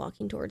like was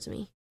walking towards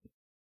me.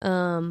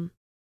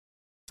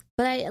 But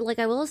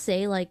I will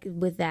say, like,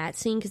 with that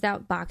scene, because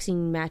that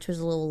boxing match was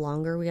a little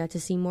longer, we got to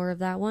see more of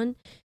that one.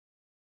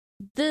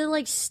 The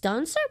like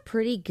stunts are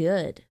pretty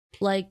good.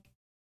 Like,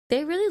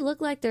 they really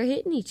look like they're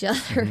hitting each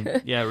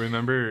other. Yeah, I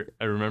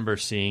remember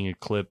seeing a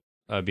clip,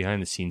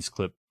 behind the scenes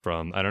clip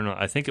from, I don't know,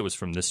 I think it was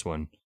from this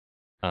one.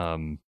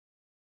 And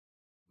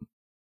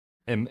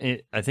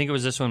I think it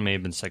was this one, may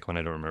have been the second one,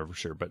 I don't remember for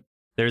sure, but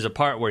there's a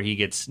part where he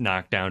gets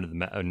knocked down to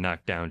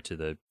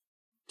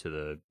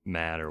the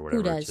mat or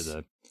whatever. Who does? To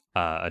the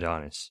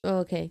Adonis. Oh,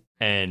 okay.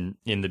 And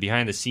in the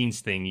behind the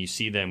scenes thing, you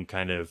see them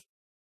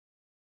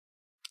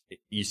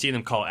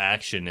call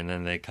action, and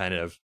then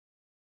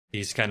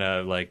he's kind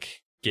of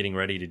like getting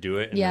ready to do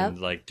it, and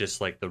then like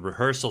just like the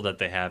rehearsal that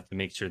they have to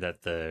make sure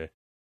that the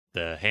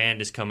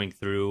hand is coming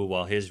through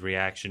while his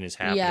reaction is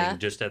happening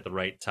just at the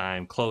right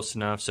time, close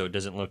enough so it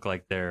doesn't look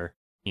like they're,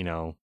 you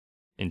know,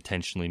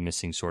 intentionally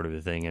missing sort of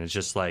a thing. And it's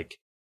just like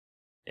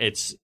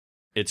it's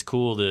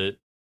cool to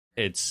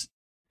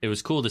it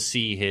was cool to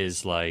see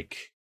his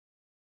like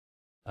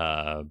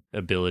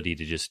ability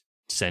to just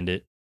send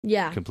it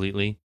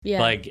completely.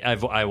 Like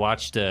I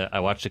watched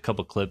a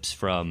couple clips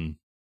from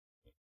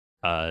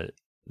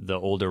the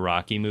older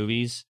Rocky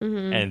movies,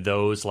 and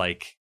those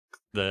like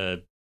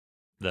the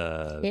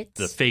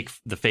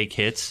fake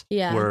hits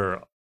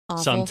were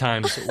awful.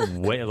 Sometimes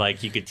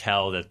like you could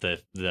tell that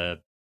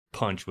the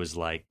punch was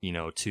like, you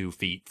know, 2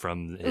 feet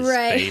from his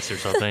face or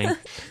something.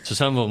 So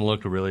some of them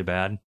looked really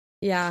bad.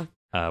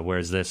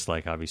 Whereas this,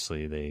 like,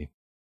 obviously they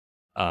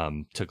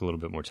took a little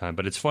bit more time.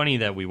 But it's funny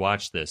that we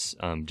watched this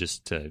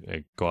just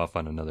to go off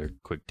on another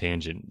quick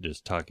tangent,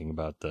 just talking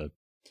about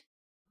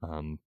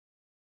them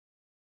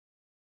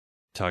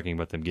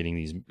getting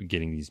these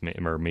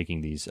or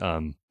making these.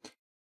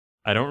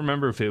 I don't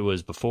remember if it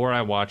was before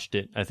I watched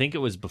it. I think it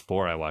was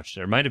before I watched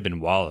it. Or it might have been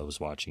while I was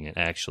watching it,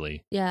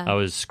 actually. I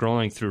was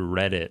scrolling through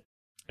Reddit,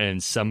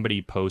 and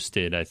somebody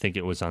posted, I think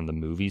it was on the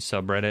movie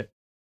subreddit,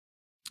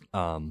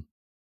 an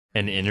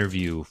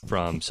interview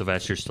from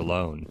Sylvester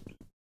Stallone.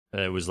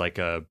 It was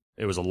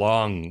a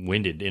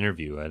long-winded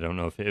interview. I don't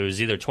know if it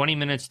was either 20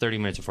 minutes, 30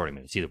 minutes, or 40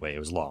 minutes. Either way, it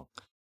was long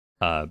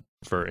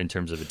in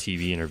terms of a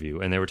TV interview.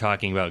 And they were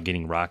talking about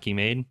getting Rocky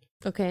made.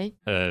 Okay.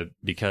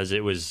 Because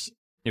it was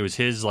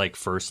his like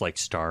first like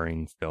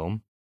starring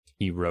film.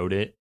 He wrote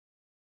it.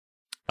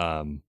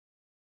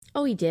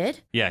 Oh, he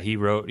did? Yeah, he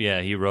wrote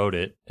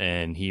it,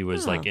 and he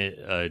was like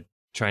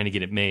trying to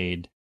get it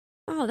made.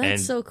 Oh,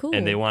 that's so cool.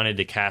 And they wanted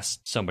to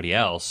cast somebody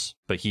else,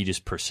 but he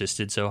just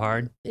persisted so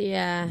hard.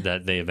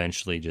 That they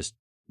eventually just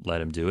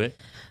let him do it.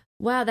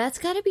 Wow, that's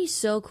got to be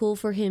so cool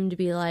for him to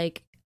be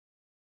like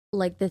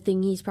the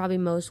thing he's probably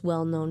most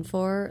well known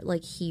for,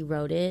 like he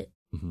wrote it.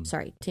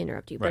 Sorry to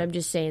interrupt you, but I'm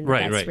just saying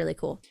that's really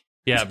cool.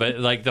 Yeah, but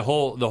like the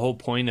whole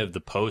point of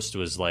the post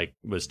was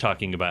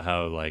talking about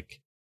how like,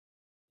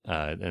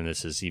 and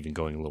this is even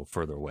going a little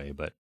further away,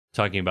 but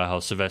talking about how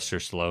Sylvester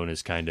Stallone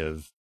is kind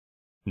of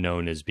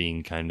known as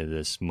being kind of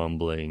this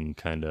mumbling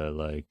kind of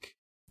like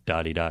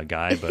da-di-da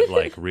guy, but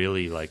like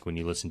really like when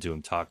you listen to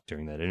him talk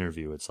during that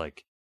interview, it's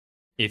like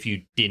if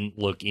you didn't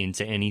look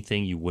into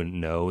anything, you wouldn't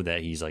know that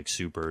he's like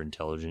super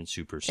intelligent,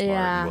 super smart,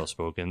 and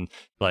well-spoken.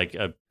 Like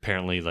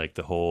apparently like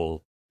the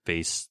whole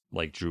face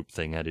like droop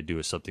thing had to do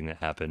with something that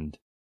happened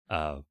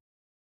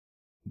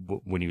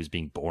when he was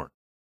being born.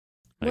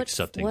 Like what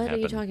something what happened.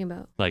 Are you talking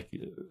about? Like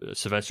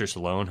Sylvester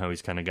Stallone, how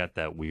he's kind of got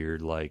that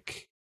weird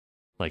like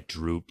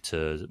droop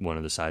to one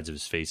of the sides of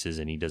his faces,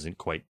 and he doesn't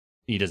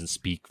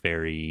speak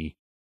very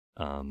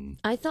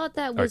I thought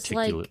that was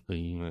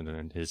articulately.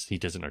 He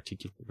doesn't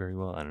articulate very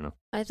well. I don't know.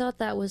 I thought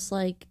that was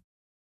like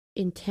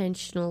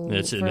intentional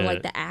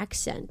like the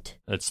accent.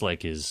 That's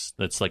like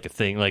a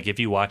thing. Like if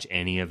you watch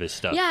any of his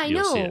stuff, I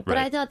you'll know, see it, but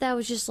I thought that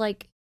was just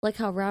like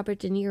how Robert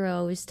De Niro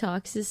always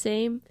talks the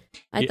same.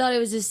 I thought it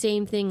was the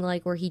same thing,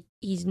 like where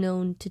he's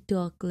known to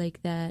talk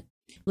like that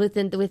with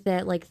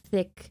that like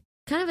thick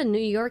kind of a New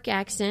York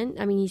accent.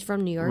 I mean, he's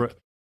from New York,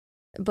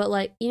 but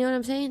like, you know what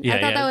I'm saying?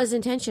 I thought that was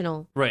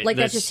intentional, right? Like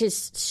that's just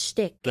his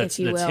shtick, if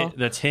you will.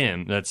 That's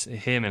him. That's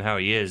him and how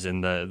he is,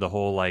 and the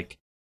whole like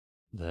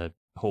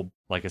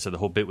like I said, the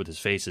whole bit with his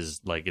face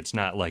is like it's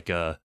not like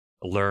a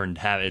learned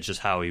habit. It's just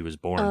how he was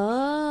born.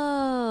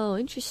 Oh,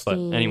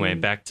 interesting. But anyway,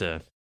 back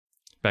to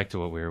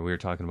what we were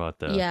talking about,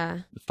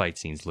 the fight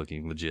scenes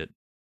looking legit.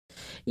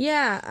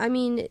 Yeah, I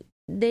mean,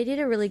 they did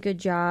a really good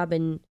job,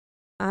 and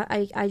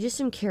I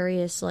just am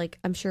curious, like,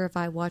 I'm sure if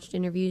I watched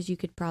interviews, you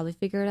could probably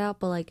figure it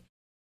out, but, like,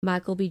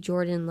 Michael B.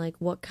 Jordan, like,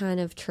 what kind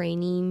of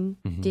training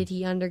did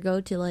he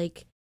undergo to,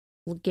 like,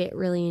 get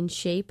really in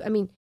shape? I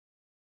mean,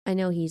 I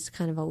know he's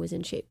kind of always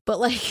in shape, but,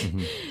 like,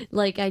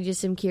 like, I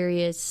just am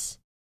curious,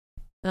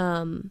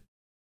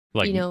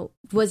 like, you know,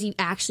 was he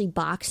actually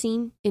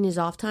boxing in his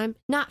off time?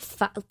 Not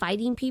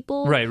fighting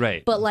people.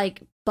 Right. But,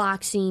 like,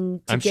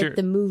 boxing to get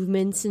the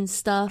movements and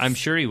stuff. I'm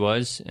sure he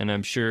was, and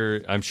I'm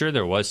sure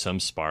there was some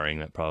sparring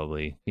that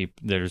probably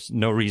there's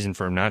no reason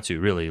for him not to,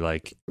 really,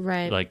 like,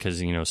 right, like,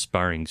 because, you know,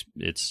 sparring,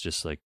 it's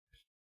just like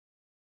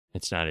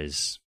it's not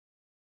as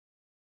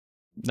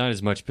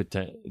much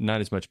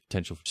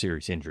potential for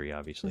serious injury,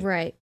 obviously,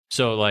 right?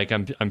 So like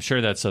I'm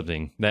sure that's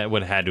something that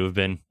would have had to have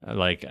been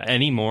like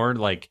any more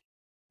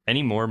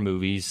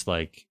movies,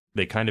 like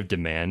they kind of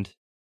demand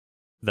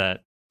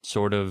that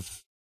sort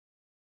of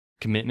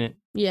commitment.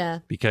 Yeah.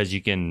 Because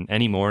you can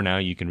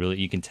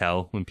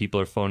tell when people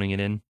are phoning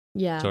it in.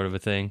 Yeah. Sort of a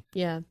thing.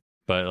 Yeah.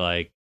 But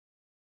like,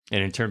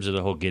 and in terms of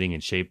the whole getting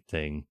in shape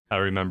thing, I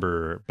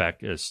remember back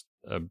to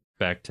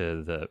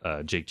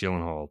the Jake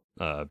Gyllenhaal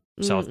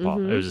Southpaw.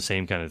 It was the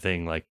same kind of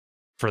thing. Like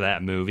for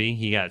that movie,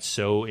 he got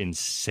so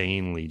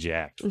insanely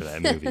jacked for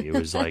that movie. It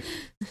was like,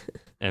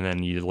 and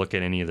then you look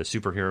at any of the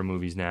superhero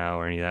movies now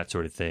or any of that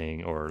sort of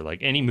thing, or like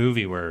any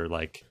movie where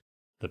like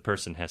the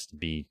person has to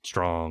be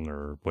strong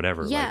or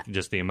whatever. Yeah. Like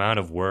just the amount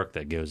of work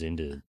that goes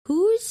into.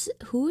 Who's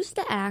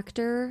the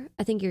actor?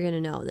 I think you're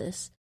gonna know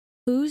this.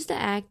 Who's the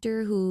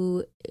actor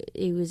who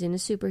he was in a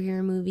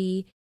superhero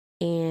movie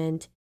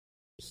and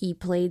he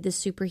played the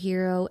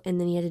superhero, and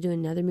then he had to do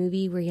another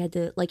movie where he had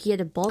to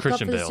bulk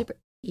Christian up for Bale. the super.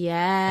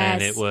 Yes,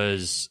 And it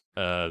was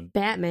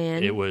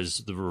Batman. It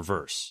was the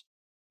reverse.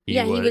 He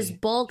was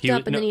bulked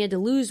up and then he had to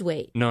lose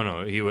weight.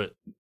 No, he was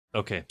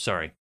okay.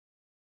 Sorry.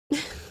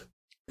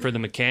 For the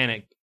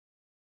mechanic,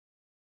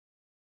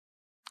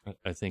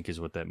 I think is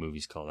what that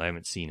movie's called. I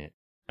haven't seen it.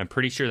 I'm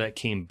pretty sure that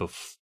came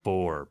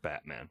before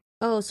Batman.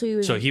 Oh, so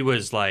he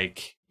was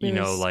like, really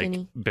like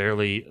skinny.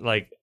 barely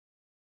like,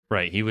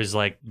 right. He was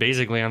like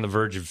basically on the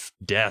verge of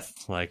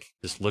death, like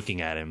just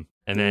looking at him.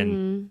 And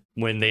then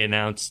when they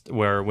announced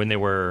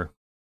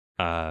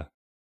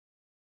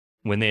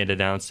when they had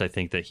announced, I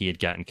think that he had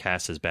gotten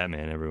cast as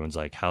Batman, everyone's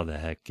like, how the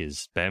heck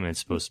is Batman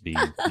supposed to be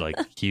like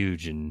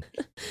huge and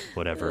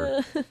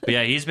whatever? But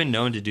yeah, he's been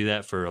known to do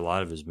that for a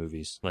lot of his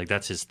movies. Like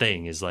that's his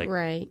thing is like,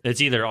 right.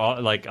 It's either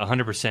all, like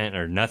 100%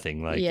 or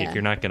nothing. Like Yeah. if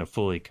you're not going to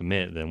fully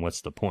commit, then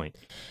what's the point?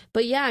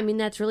 But yeah, I mean,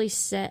 that's really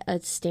set a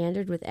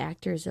standard with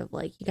actors of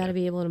like, you got to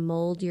be able to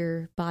mold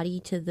your body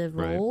to the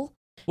role.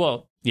 Right.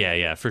 Well,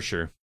 yeah, for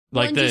sure.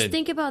 Well, Like and just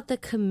think about the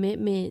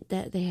commitment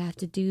that they have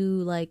to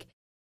do, like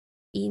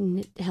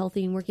eating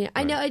healthy and working.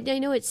 Right. I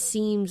know it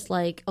seems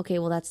like, okay,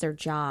 well, that's their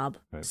job.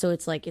 Right. So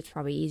it's like, it's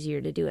probably easier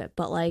to do it.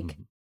 But like,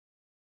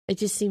 it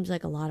just seems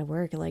like a lot of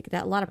work. Like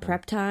that, a lot of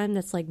prep time.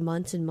 That's like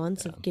months and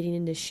months of getting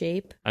into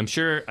shape. I'm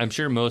sure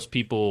most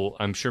people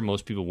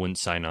wouldn't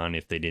sign on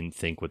if they didn't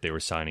think what they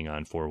were signing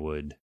on for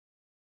would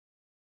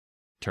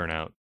turn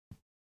out,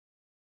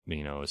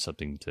 as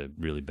something to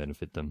really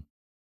benefit them.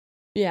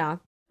 Yeah.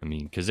 I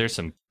mean, because there's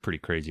some pretty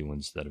crazy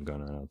ones that have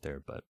gone on out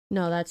there, but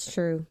No, that's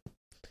true.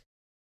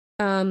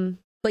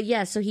 But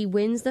yeah, so he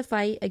wins the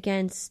fight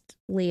against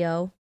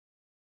Leo.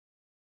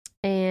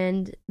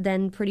 And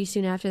then pretty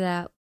soon after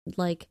that,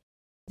 like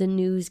the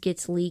news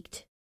gets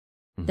leaked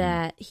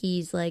that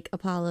he's like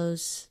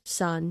Apollo's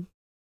son.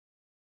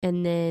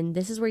 And then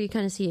this is where you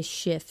kind of see a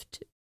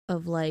shift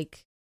of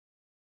like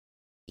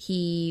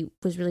he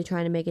was really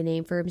trying to make a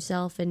name for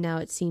himself, and now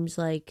it seems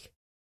like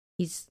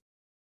he's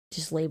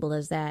just labeled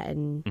as that,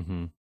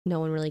 and no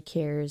one really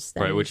cares.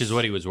 Right, which is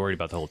what he was worried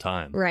about the whole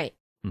time. Right,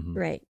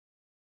 right.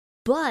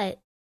 But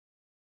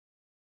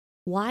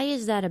why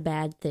is that a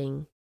bad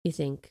thing, you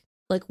think?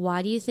 Like,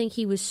 why do you think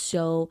he was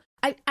so...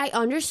 I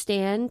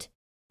understand,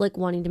 like,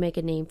 wanting to make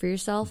a name for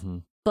yourself,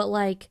 but,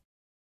 like,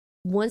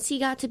 once he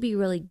got to be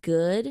really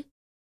good,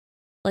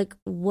 like,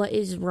 what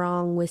is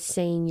wrong with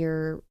saying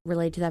you're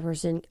related to that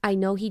person? I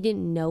know he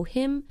didn't know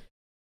him.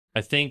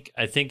 I think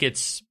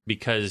it's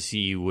because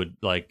he would,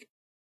 like,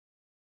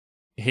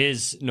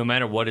 no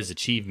matter what his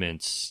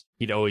achievements,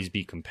 he'd always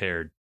be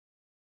compared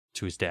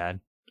to his dad.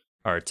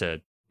 Or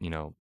to,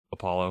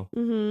 Apollo.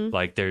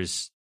 Like,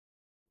 there's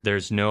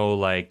no,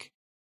 like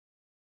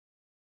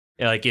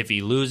if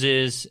he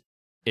loses,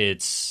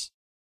 it's,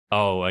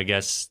 I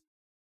guess,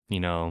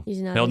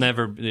 he'll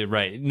never,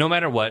 right. No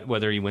matter what,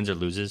 whether he wins or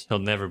loses, he'll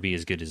never be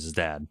as good as his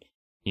dad,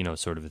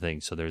 sort of a thing.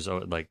 So there's,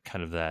 like,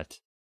 kind of that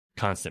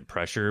constant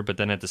pressure. But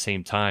then at the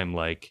same time,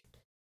 like,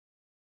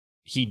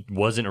 he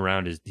wasn't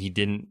around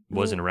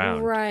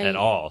right. at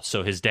all.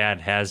 So his dad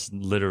has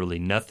literally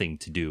nothing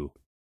to do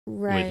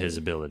with his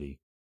ability.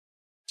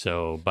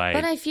 So but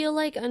I feel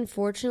like,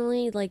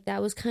 unfortunately, like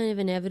that was kind of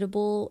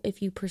inevitable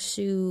if you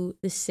pursue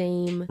the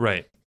same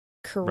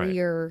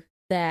career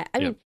that, I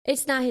mean,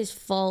 it's not his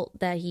fault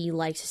that he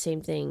likes the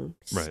same thing,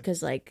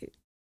 because like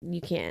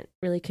you can't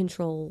really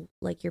control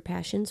like your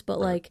passions, but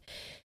like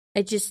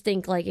I just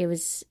think like it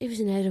was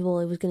inevitable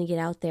it was going to get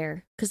out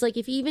there, because like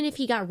even if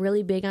he got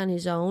really big on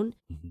his own,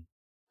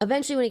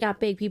 eventually when he got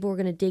big, people were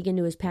going to dig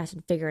into his past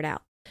and figure it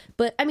out.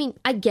 But I mean,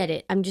 I get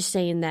it. I'm just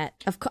saying that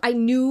I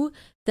knew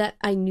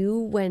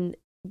when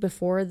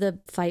before the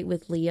fight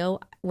with Leo,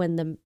 when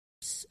the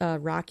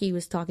Rocky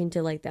was talking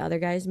to like the other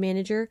guy's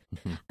manager,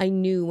 I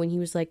knew when he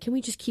was like, "Can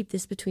we just keep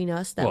this between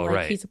us?"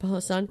 That he's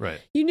Apollo's son.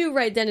 Right. You knew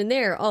right then and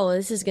there. Oh,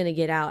 this is going to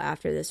get out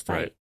after this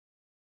fight.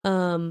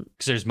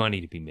 Because there's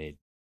money to be made.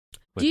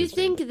 Do you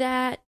think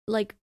that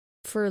like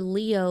for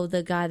Leo,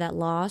 the guy that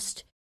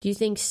lost, do you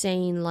think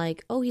saying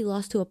like, "Oh, he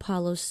lost to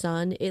Apollo's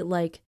son," it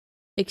like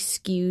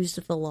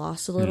excused the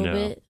loss a little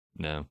bit?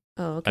 No.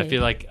 Oh, okay. I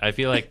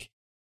feel like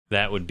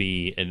that would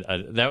be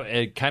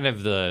kind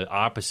of the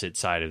opposite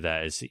side of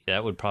that. Is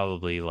that would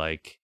probably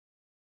like,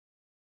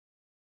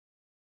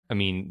 I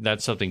mean,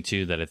 that's something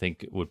too that I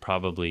think would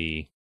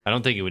probably, I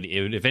don't think it would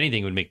if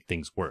anything, it would make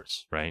things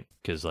worse, right?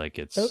 Because like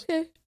it's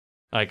okay.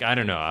 Like, I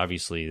don't know.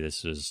 Obviously,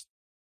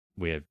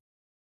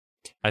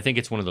 I think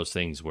it's one of those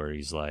things where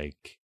he's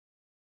like,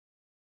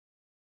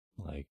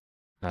 I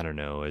don't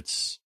know.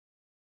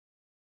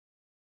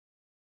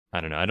 I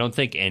don't know. I don't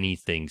think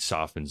anything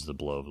softens the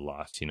blow of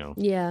loss,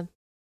 Yeah.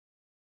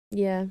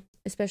 Yeah.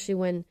 Especially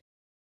when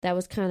that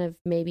was kind of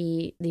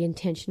maybe the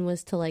intention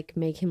was to like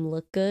make him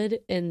look good,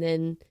 and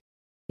then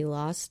he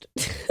lost.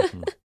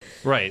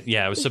 Right.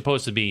 Yeah. It was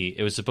supposed to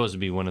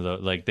be one of the,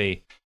 like,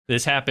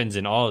 this happens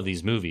in all of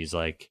these movies.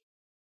 Like,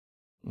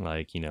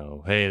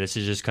 hey, this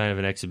is just kind of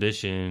an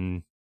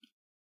exhibition.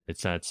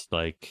 It's not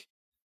like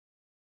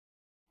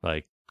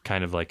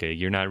kind of like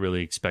you're not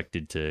really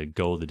expected to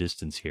go the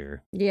distance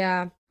here.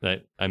 Yeah.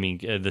 That, I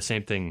mean, the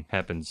same thing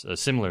happens, a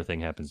similar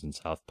thing happens in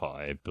Southpaw,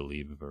 I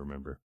believe, if I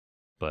remember.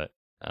 But,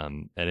 at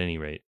any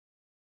rate,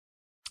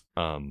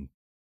 oh,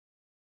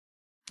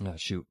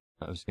 shoot,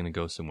 I was going to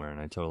go somewhere and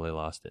I totally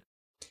lost it.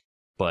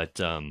 But,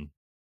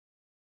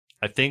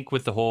 I think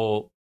with the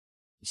whole,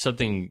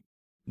 something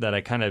that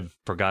I kind of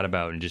forgot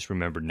about and just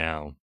remembered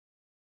now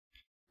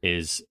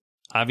is,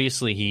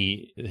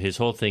 obviously his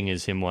whole thing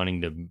is him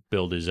wanting to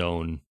build his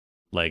own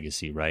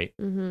legacy, right?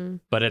 Mm-hmm.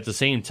 But at the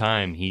same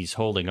time, he's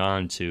holding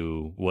on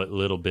to what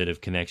little bit of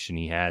connection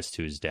he has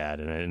to his dad,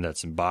 and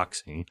that's in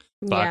boxing.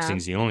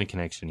 Boxing's the only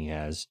connection he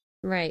has.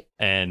 Right.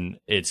 And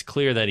it's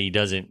clear that he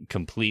doesn't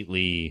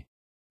completely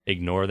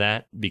ignore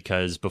that,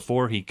 because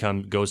before he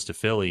goes to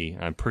Philly,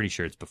 I'm pretty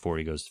sure it's before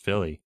he goes to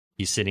Philly,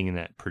 he's sitting in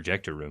that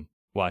projector room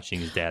watching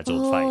his dad's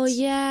old fights. Oh,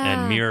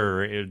 yeah. And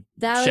mirror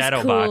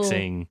shadow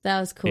boxing that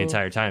was cool. the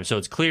entire time. So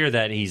it's clear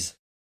that he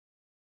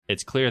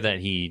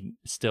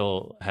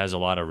still has a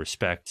lot of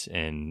respect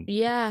and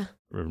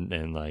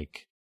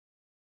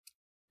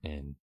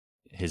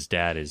his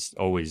dad is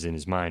always in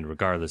his mind,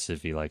 regardless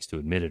if he likes to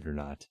admit it or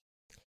not.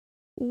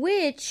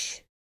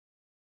 Which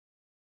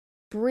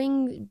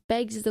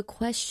begs the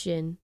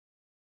question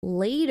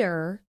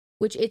later,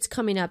 which it's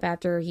coming up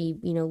after he,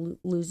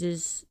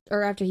 loses,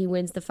 or after he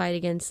wins the fight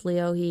against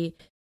Leo. He,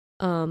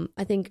 there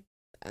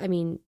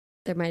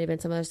might have been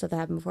some other stuff that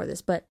happened before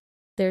this, but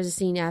there's a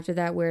scene after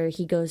that where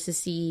he goes to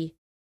see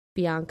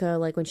Bianca,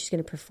 like, when she's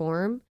going to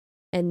perform,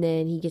 and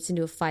then he gets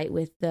into a fight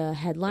with the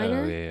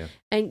headliner. Oh, yeah.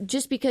 And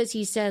just because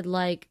he said,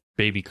 like,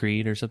 Baby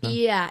Creed or something?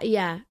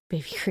 Yeah,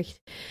 Baby Creed.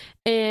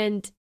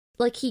 And,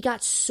 like, he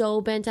got so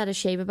bent out of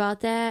shape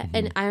about that. Mm-hmm.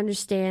 And I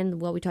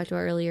understand what we talked about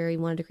earlier. He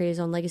wanted to create his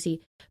own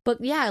legacy.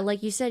 But, yeah,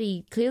 like you said,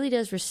 he clearly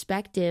does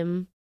respect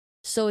him.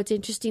 So it's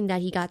interesting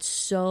that he got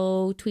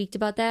so tweaked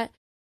about that.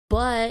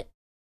 But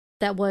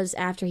that was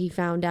after he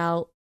found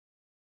out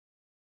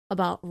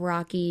about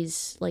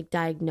Rocky's, like,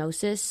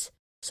 diagnosis.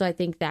 So I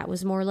think that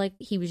was more like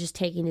he was just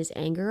taking his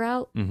anger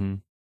out.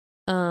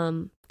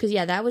 Mm-hmm. Because,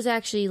 yeah, that was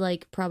actually,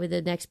 like, probably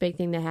the next big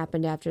thing that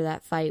happened after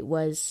that fight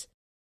was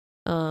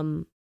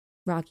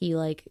Rocky,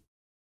 like,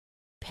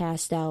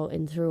 passed out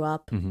and threw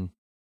up. Mm-hmm.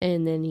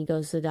 And then he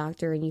goes to the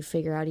doctor and you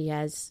figure out he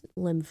has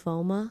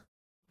lymphoma.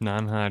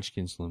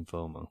 Non-Hodgkin's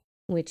lymphoma.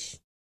 Which,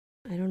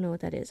 I don't know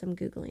what that is. I'm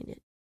Googling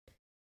it.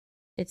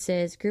 It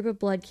says, group of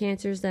blood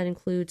cancers that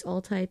includes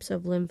all types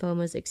of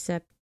lymphomas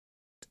except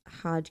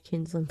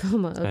Hodgkin's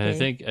lymphoma.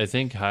 Okay. I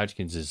think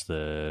Hodgkin's is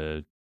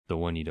the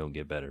one you don't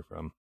get better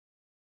from.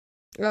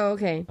 Oh,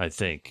 okay. I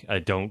think.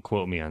 Don't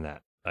quote me on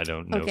that. I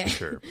don't know for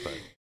sure. But.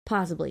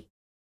 Possibly.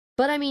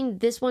 But, I mean,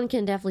 this one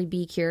can definitely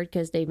be cured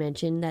because they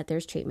mentioned that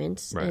there's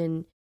treatments. Right.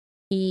 And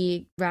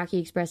Rocky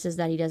expresses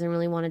that he doesn't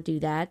really want to do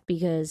that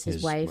because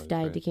his wife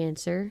died to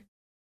cancer.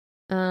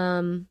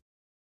 And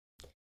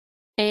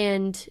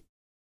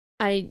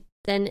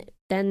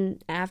then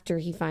after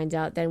he finds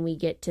out, then we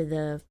get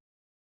to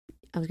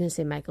I was going to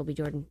say Michael B.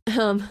 Jordan.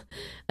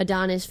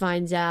 Adonis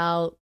finds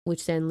out,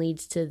 which then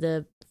leads to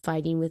the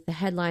fighting with the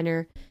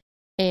headliner.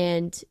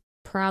 And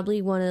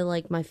probably one of,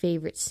 like, my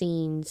favorite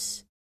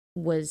scenes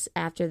was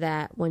after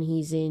that when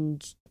he's in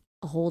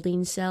a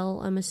holding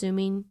cell, I'm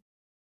assuming.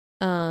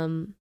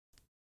 And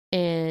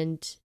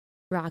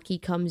Rocky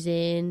comes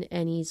in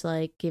and he's,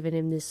 like, giving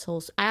him this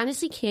whole... I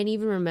honestly can't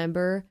even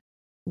remember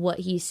what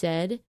he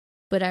said,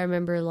 but I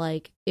remember,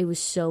 like, it was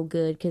so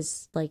good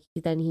because, like,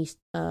 then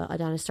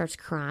Adonis starts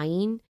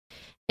crying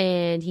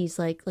and he's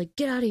like,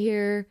 get out of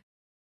here.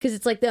 Because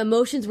it's like the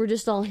emotions were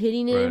just all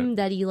hitting him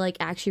that he, like,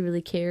 actually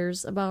really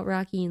cares about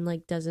Rocky and,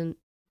 like,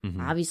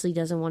 obviously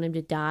doesn't want him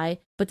to die,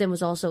 but then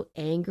was also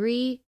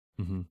angry.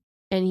 Mm-hmm.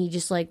 And he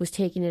just, like, was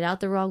taking it out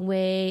the wrong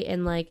way.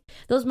 And, like,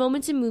 those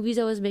moments in movies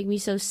always make me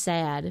so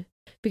sad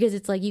because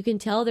it's like you can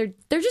tell they're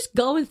just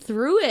going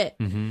through it.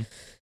 Mm-hmm.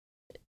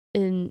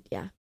 And,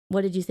 yeah.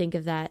 What did you think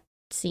of that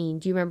scene?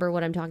 Do you remember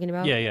what I'm talking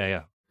about?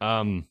 Yeah.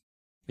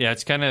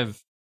 It's kind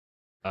of,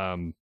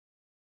 again,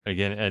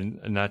 and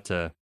I'm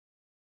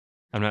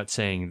not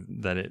saying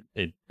that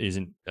it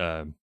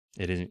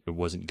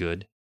wasn't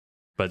good,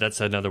 but that's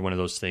another one of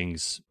those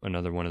things,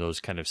 another one of those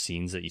kind of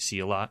scenes that you see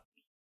a lot.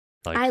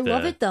 Like I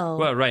love it though.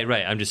 Well,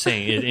 right. I'm just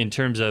saying in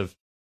terms of,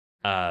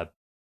 like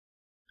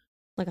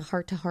a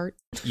heart to heart.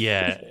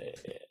 Yeah,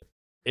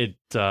 it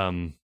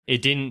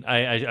didn't.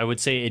 I would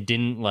say it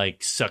didn't,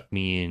 like, suck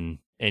me in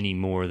any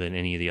more than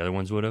any of the other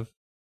ones would have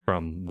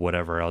from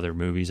whatever other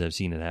movies I've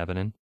seen it happen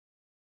in.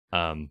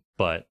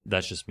 But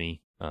that's just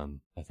me. I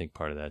think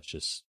part of that's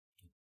just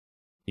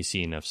you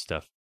see enough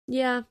stuff.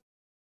 Yeah.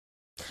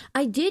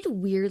 I did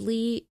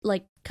weirdly,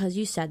 like, because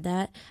you said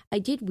that, I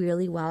did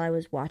weirdly while I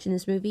was watching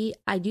this movie.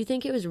 I do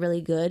think it was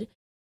really good,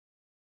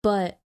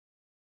 but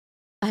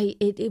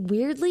it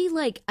weirdly,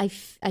 like, I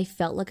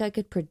felt like I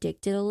could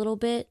predict it a little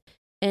bit.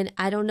 And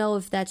I don't know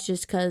if that's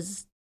just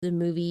because the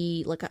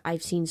movie, like,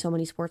 I've seen so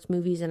many sports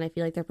movies and I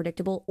feel like they're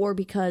predictable, or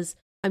because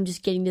I'm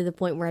just getting to the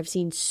point where I've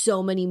seen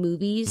so many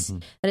movies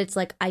that it's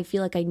like, I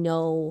feel like I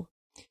know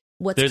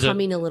what's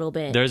coming a little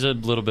bit. There's a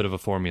little bit of a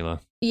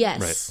formula.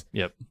 Yes. Right.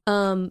 Yep.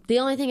 The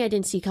only thing I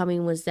didn't see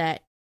coming was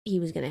that Rocky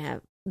was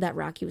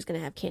going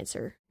to have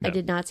cancer. Yep. I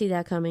did not see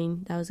that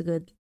coming. That was a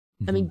good,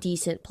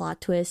 decent plot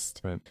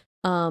twist. Right.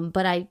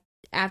 But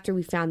after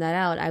we found that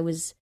out, I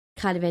was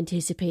kind of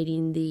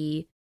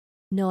anticipating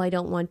no, I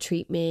don't want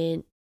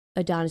treatment.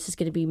 Adonis is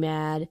going to be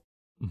mad,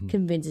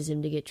 convinces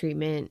him to get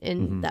treatment,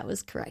 and that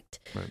was correct.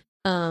 Right.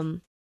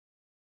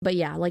 But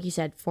yeah, like you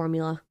said,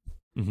 formula.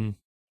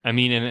 I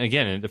mean, and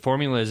again, the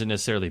formula isn't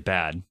necessarily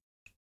bad.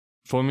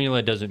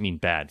 Formula doesn't mean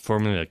bad.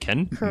 Formula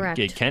can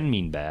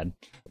mean bad.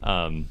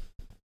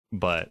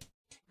 But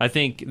I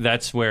think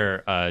that's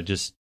where I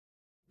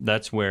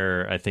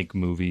think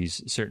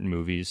certain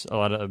movies, a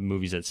lot of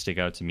movies that stick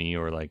out to me,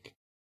 or like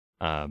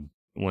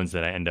ones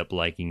that I end up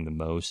liking the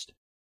most,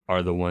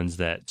 are the ones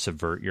that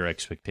subvert your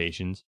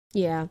expectations.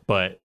 Yeah.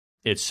 But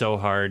it's so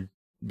hard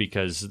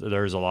because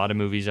there's a lot of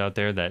movies out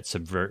there that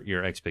subvert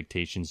your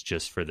expectations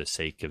just for the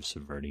sake of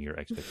subverting your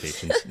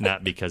expectations,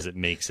 not because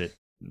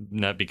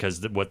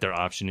what their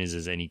option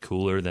is any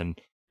cooler than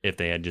if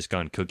they had just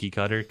gone cookie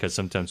cutter, because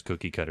sometimes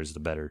cookie cutter is the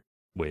better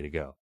way to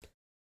go.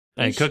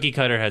 And cookie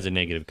cutter has a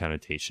negative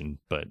connotation,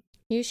 but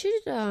you should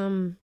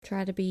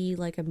try to be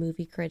like a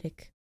movie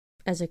critic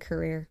as a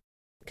career,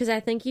 because I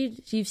think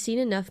you've seen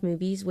enough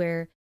movies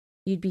where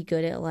you'd be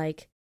good at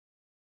like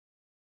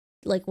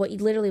what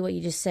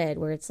you just said,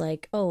 where it's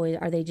like, oh,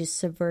 are they just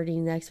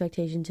subverting the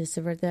expectation to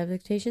subvert the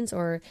expectations,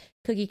 or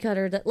cookie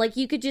cutter? Like,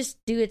 you could just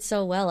do it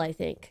so well, I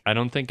think. I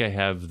don't think I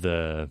have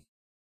the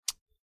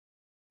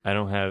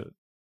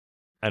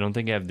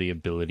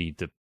ability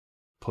to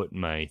put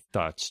my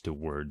thoughts to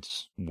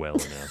words well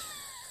enough.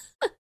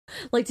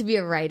 Like to be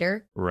a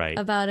writer, right?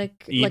 About a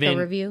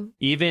review.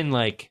 Even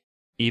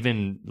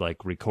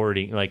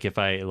recording, like if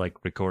I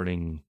like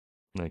recording,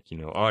 like,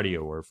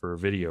 audio or for a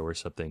video or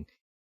something,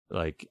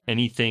 like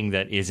anything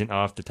that isn't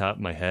off the top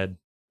of my head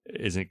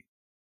isn't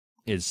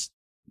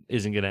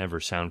gonna ever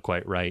sound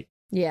quite right.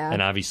 Yeah.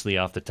 And obviously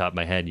off the top of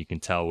my head, you can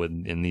tell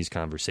in these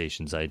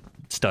conversations I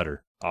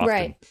stutter often.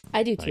 Right.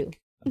 I do too.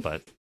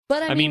 But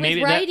I mean,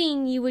 with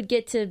writing, you would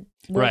get to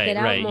work it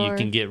out more. You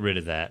can get rid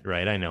of that,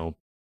 right? I know.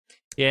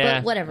 Yeah.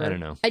 But whatever. I don't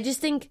know. I just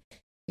think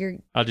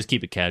I'll just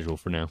keep it casual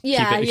for now.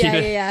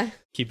 Yeah,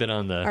 Keep it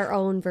on our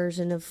own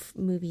version of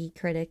movie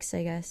critics,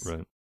 I guess.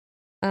 Right.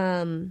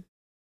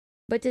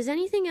 But does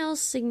anything else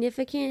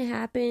significant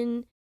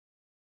happen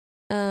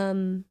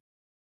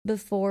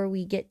before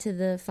we get to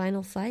the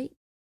final fight?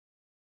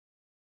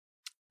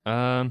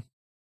 The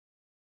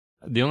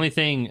only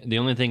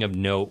thing of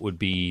note would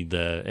be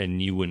and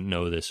you wouldn't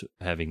know this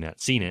having not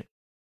seen it,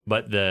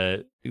 but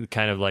the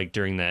kind of like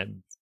during the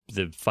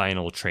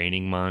final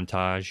training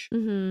montage,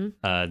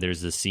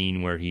 there's a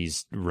scene where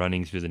he's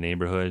running through the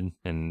neighborhood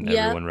and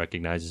everyone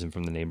recognizes him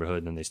from the neighborhood,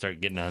 and then they start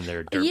getting on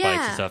their dirt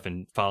bikes and stuff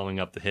and following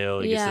up the hill.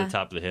 He gets to the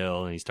top of the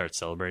hill and he starts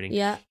celebrating.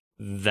 Yeah.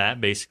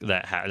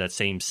 That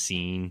same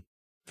scene,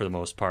 for the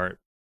most part,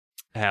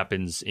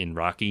 happens in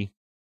Rocky,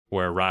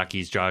 where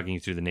Rocky's jogging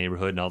through the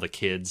neighborhood and all the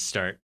kids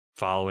start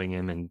following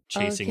him and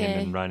chasing him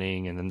and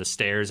running, and then the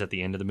stairs at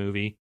the end of the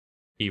movie,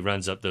 he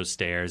runs up those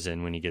stairs,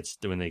 and when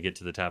they get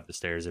to the top of the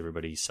stairs,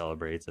 everybody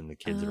celebrates, and the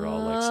kids are all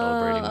like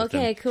celebrating with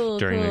him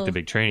during like the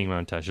big training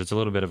montage. It's a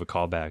little bit of a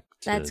callback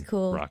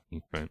to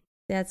Rocky, right?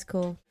 That's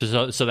cool.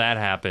 So that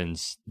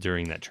happens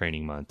during that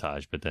training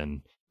montage, but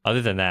then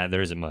other than that,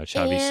 there isn't much.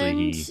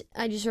 Obviously,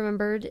 I just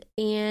remembered,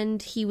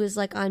 and he was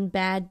like on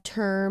bad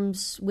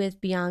terms with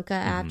Bianca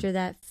after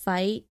that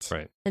fight,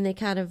 right? And they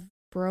kind of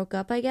broke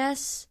up, I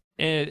guess.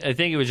 And I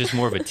think it was just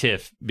more of a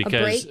tiff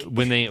because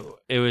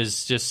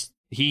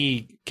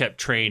he kept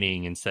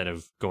training instead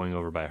of going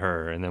over by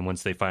her. And then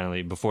once they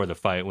finally, before the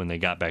fight, when they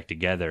got back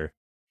together,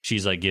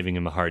 she's like giving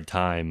him a hard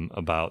time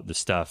about the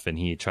stuff, and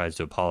he tries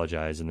to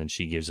apologize, and then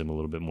she gives him a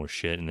little bit more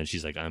shit. And then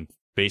she's like, I'm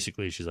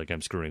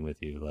screwing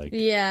with you. Like,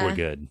 we're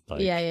good.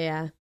 Like,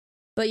 yeah.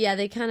 But yeah,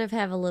 they kind of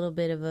have a little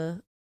bit of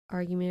a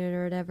argument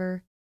or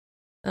whatever.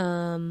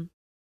 But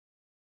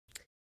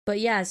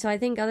yeah, so I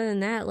think other than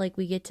that, like,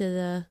 we get to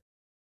the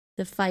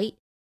fight.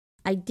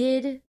 I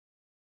did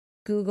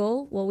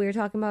Google what we were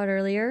talking about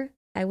earlier.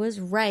 I was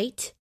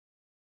right.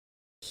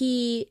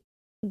 He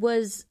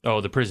was... Oh,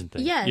 the prison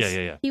thing. Yes.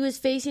 Yeah. He was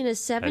facing a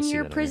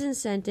 7-year prison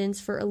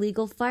sentence for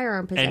illegal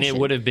firearm possession. And it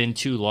would have been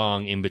too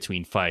long in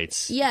between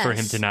fights for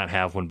him to not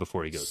have one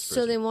before he goes to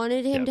prison. So they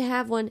wanted him to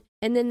have one.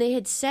 And then they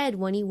had said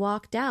when he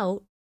walked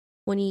out,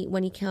 when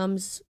he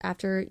comes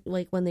after,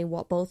 like, when they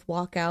both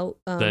walk out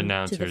the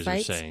announcers to the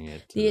fight, are saying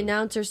it. The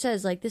announcer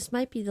says, like, this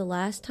might be the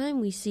last time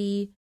we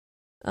see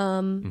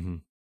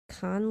Conlon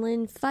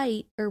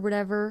fight or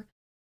whatever.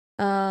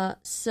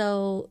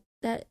 So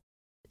that,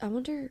 I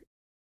wonder,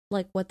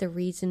 like, what the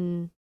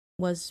reason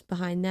was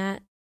behind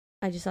that.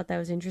 I just thought that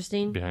was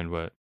interesting. Behind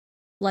what?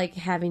 Like,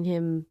 having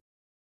him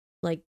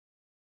like.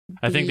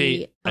 I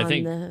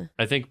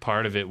think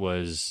part of it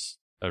was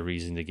a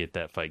reason to get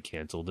that fight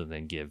canceled and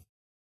then give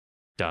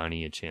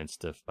Donnie a chance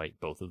to fight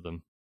both of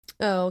them.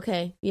 Oh,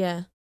 okay,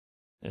 yeah.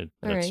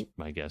 That's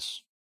my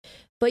guess.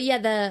 But yeah,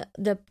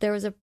 there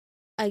was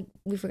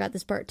we forgot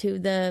this part too.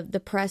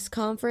 The press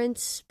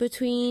conference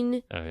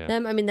between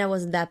them. I mean, that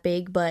wasn't that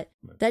big, but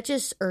that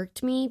just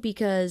irked me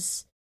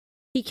because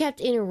he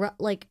kept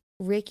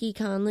Ricky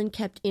Conlon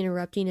kept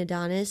interrupting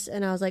Adonis,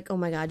 and I was like, "Oh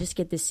my god, just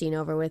get this scene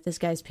over with. This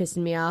guy's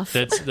pissing me off."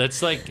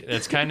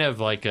 That's kind of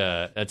like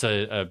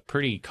a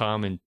pretty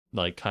common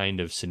like kind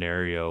of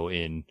scenario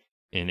in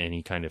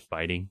any kind of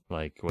fighting,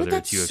 like whether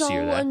it's UFC so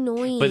or that.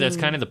 Annoying. But that's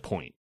kind of the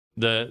point.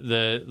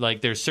 The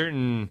like there's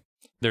certain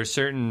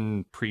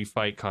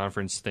pre-fight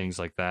conference things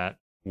like that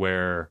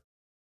where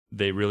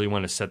they really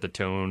want to set the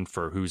tone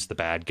for who's the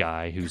bad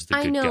guy, who's the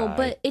good guy. I know,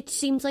 but it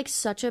seems like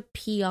such a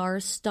PR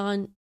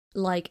stunt.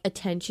 Like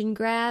attention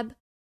grab.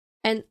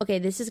 And okay,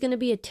 this is going to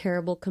be a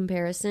terrible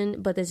comparison,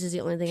 but this is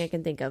the only thing I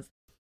can think of.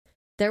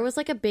 There was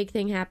like a big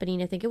thing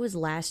happening, I think it was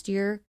last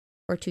year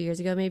or 2 years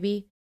ago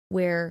maybe,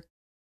 where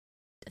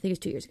I think it was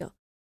 2 years ago.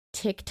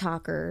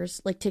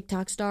 TikTokers, like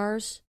TikTok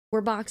stars were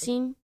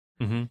boxing.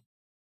 Mm-hmm.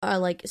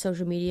 Like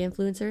social media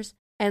influencers,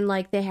 and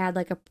like they had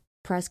like a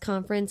press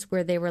conference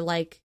where they were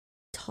like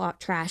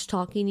trash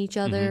talking each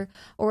other.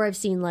 Or I've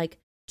seen like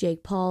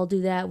Jake Paul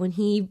do that when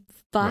he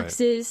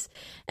boxes,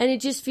 and it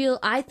just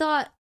I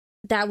thought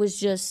that was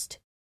just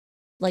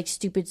like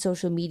stupid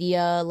social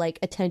media, like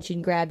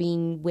attention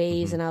grabbing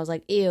ways, and I was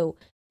like, ew.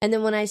 And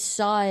then when I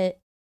saw it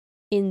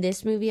in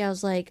this movie, I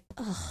was like,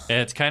 ugh.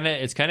 Yeah, it's kind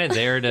of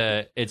there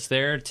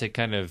to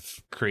kind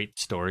of create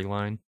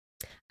storyline.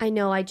 I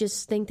know, I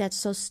just think that's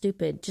so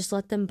stupid. Just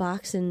let them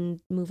box and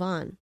move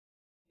on.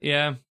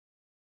 Yeah.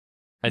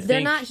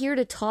 They're not here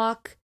to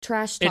talk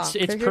trash talk.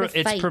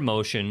 It's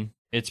promotion.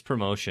 It's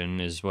promotion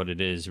is what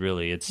it is,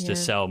 really. It's to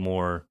sell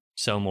more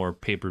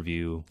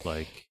pay-per-view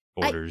like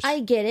orders. I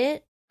get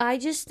it. I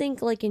just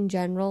think like in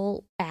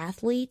general,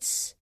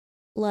 athletes,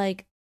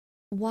 like,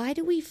 why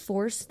do we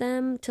force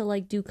them to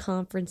like do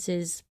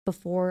conferences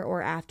before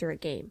or after a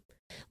game?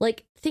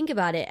 Like, think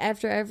about it.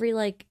 After every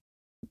like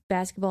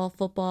basketball,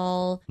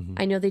 football,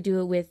 I know they do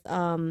it with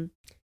oh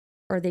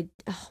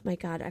my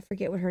god, I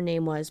forget what her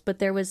name was, but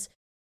there was,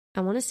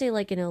 I want to say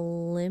like an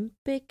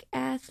Olympic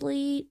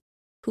athlete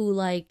who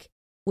like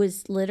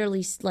was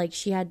literally like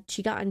she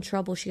got in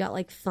trouble. She got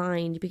like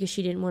fined because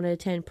she didn't want to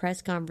attend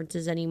press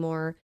conferences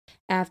anymore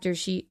after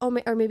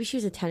or maybe she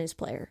was a tennis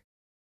player.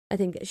 I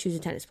think that she was a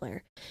tennis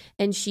player,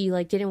 and she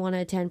like didn't want to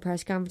attend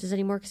press conferences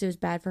anymore because it was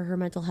bad for her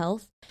mental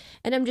health.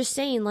 And I'm just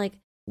saying, like,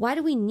 why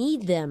do we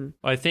need them?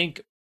 I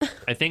think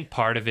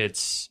part of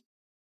it's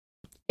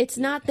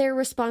not their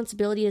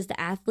responsibility as the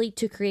athlete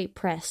to create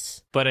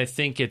press. But I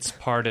think it's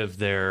part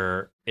of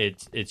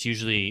it's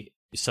usually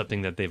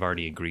something that they've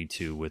already agreed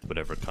to with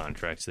whatever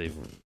contracts they've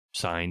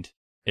signed.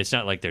 It's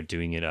not like they're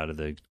doing it out of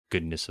the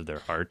goodness of their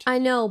heart. I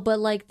know, but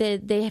like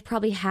they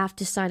probably have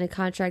to sign a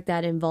contract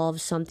that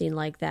involves something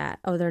like that,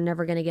 or they're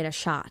never going to get a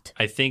shot.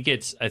 I think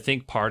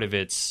part of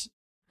it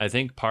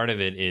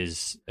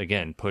is,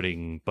 again,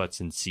 putting butts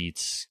in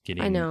seats,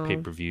 getting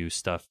pay-per-view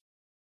stuff.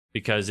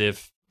 Because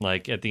if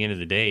like at the end of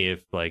the day,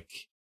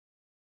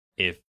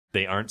 if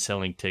they aren't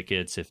selling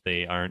tickets, if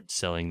they aren't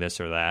selling this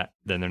or that,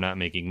 then they're not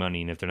making money.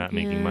 And if they're not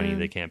making money,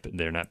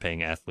 they're not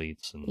paying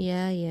athletes. And...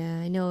 Yeah,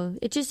 I know.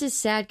 It just is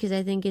sad because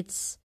I think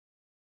it's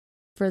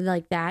for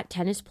like that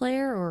tennis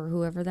player or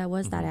whoever that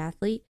was, that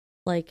athlete,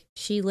 like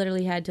she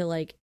literally had to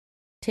like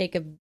take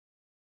a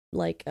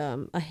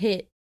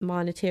hit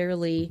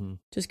monetarily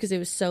just because it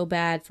was so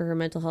bad for her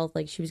mental health.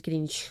 Like she was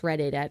getting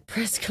shredded at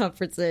press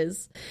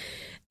conferences,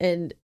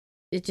 and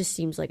it just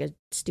seems like a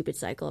stupit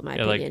cycle in my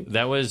opinion. Like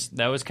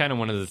that was kind of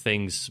one of the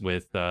things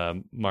with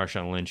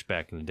Marshawn Lynch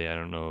back in the day. I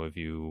don't know if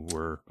you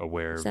were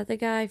aware. Is that the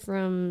guy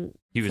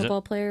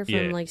football player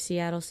from like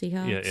Seattle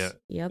Seahawks? Yeah.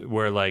 Yep.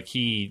 Where like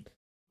he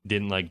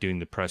didn't like doing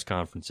the press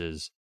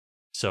conferences.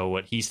 So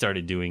what he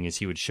started doing is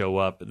he would show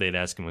up, they'd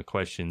ask him a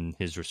question,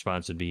 his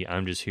response would be,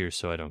 "I'm just here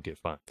so I don't get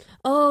fined."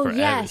 Oh,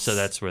 yes. So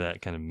that's where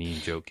that kind of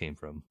mean joke came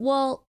from.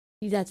 Well,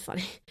 that's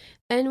funny.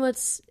 And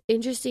what's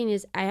interesting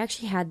is I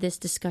actually had this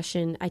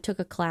discussion. I took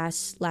a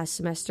class last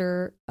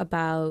semester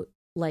about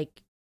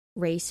like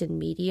race and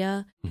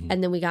media.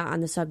 And then we got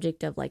on the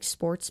subject of like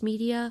sports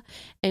media.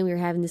 And we were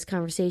having this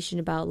conversation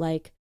about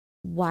like,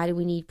 why do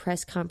we need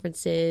press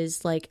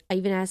conferences? Like I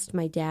even asked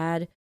my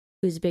dad,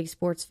 who's a big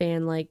sports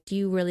fan, like, do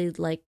you really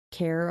like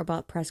care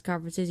about press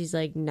conferences? He's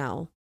like,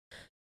 no.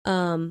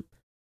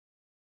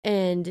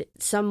 And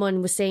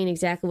someone was saying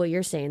exactly what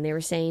you're saying. They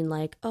were saying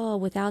like, oh,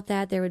 without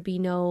that, there would be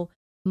no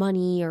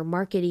money or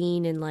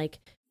marketing, and like,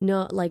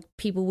 no, like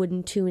people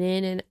wouldn't tune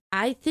in. And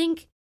I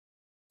think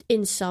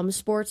in some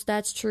sports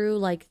that's true.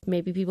 Like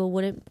maybe people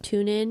wouldn't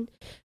tune in,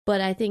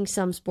 but I think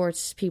some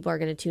sports people are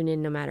going to tune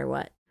in no matter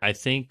what. I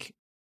think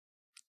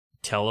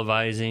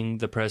televising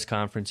the press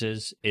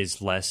conferences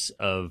is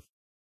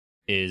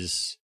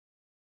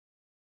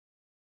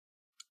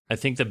I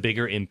think the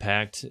bigger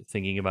impact,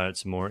 thinking about it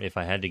some more, if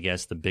I had to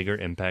guess, the bigger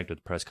impact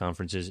with press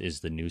conferences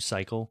is the news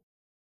cycle.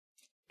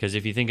 Because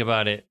if you think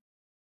about it,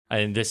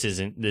 and this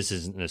isn't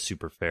a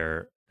super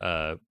fair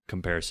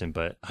comparison,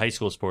 but high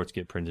school sports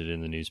get printed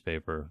in the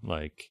newspaper.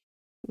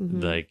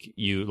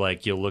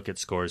 You'll look at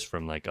scores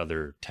from like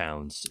other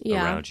towns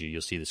around you.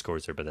 You'll see the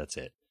scores there, but that's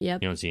it.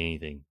 Yep. You don't see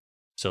anything.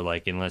 So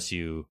like unless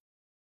you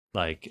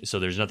so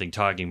there's nothing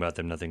talking about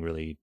them, nothing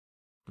really,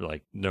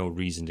 like no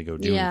reason to go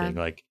do anything.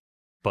 Like,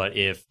 but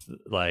if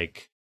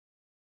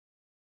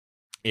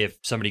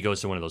somebody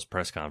goes to one of those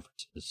press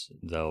conferences,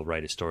 they'll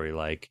write a story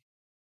like,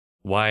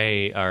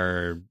 why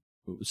are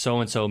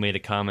so-and-so made a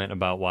comment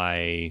about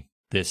why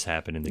this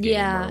happened in the game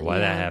or why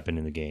that happened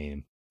in the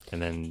game.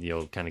 And then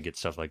you'll kind of get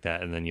stuff like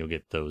that. And then you'll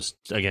get those,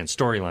 again,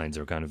 storylines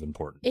are kind of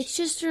important. It's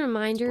just a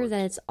reminder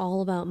that it's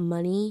all about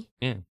money.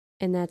 Yeah.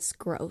 And that's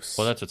gross.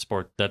 Well,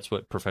 that's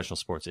what professional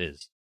sports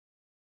is.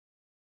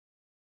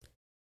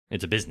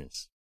 It's a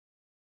business.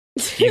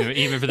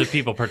 even for the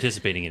people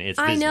participating in it, it's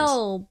business. I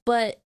know,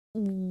 but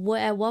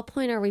at what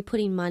point are we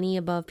putting money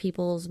above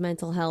people's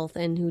mental health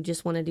and who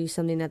just want to do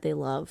something that they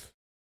love?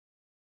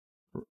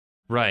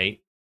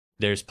 Right.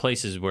 There's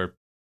places where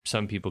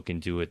some people can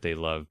do what they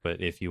love,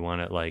 but if you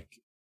want to, like,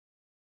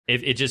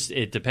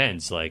 it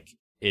depends. Like,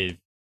 is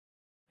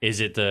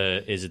it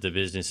the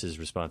business's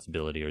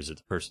responsibility or is it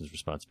the person's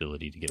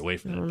responsibility to get away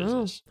from that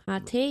business?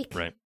 Hot take.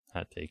 Right.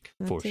 Hot take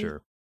for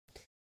sure.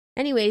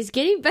 Anyways,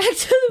 getting back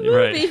to the movie,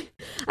 right.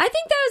 I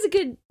think that was a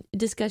good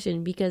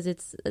discussion because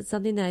it's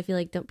something that I feel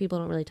like people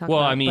don't really talk about.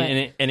 Well, I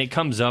mean, and it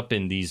comes up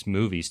in these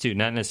movies too.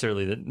 Not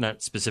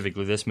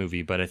specifically this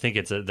movie, but I think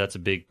that's a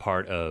big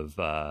part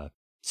of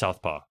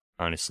Southpaw.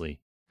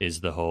 Honestly, is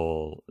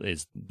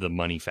the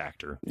money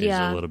factor is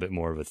a little bit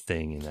more of a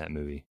thing in that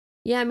movie.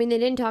 Yeah, I mean, they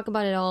didn't talk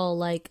about it all,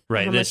 like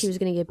how much he was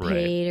going to get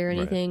paid or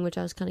anything, which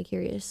I was kind of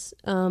curious.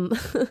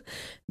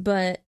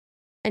 But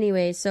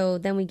anyway, so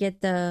then we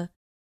get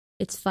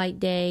it's fight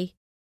day,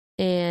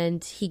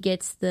 and he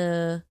gets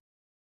the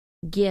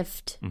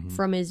gift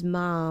from his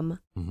mom,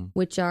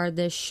 which are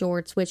the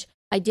shorts, which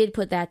I did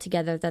put that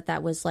together,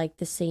 that was like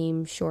the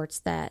same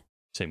shorts that...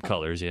 Same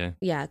colors, yeah.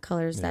 Yeah,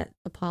 colors that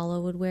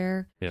Apollo would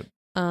wear. Yep.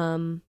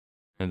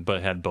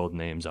 But had both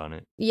names on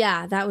it.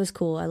 Yeah, that was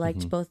cool. I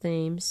liked both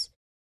names.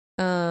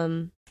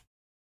 And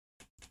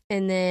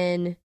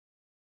then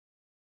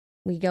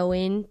we go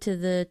into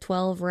the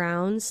 12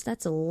 rounds.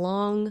 That's a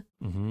long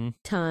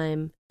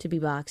time to be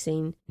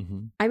boxing.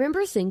 I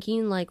remember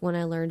thinking, like, when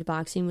I learned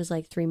boxing was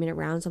like 3-minute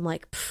rounds, I'm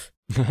like,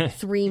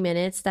 3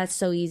 minutes, that's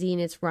so easy,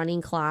 and it's running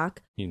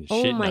clock.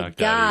 Oh my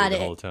god. The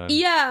whole time.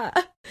 Yeah.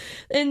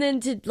 And then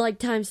to like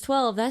times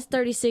 12, that's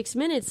 36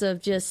 minutes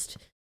of just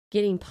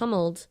getting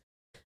pummeled.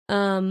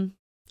 And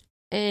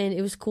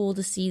it was cool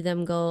to see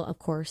them go. Of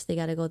course, they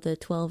got to go the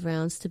 12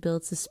 rounds to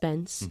build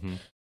suspense.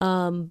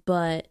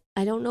 But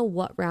I don't know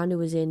what round it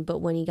was in, but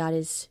when he got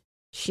his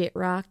shit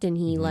rocked and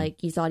he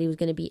you thought he was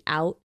going to be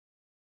out,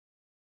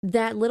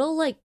 that little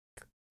like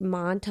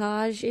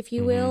montage, if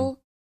you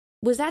will,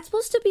 was that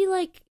supposed to be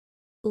like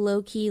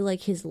low-key,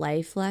 like his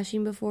life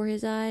flashing before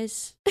his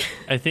eyes?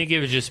 I think it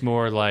was just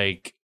more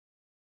like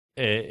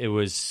it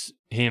was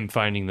him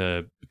finding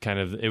the kind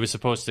of, it was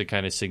supposed to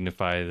kind of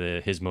signify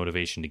his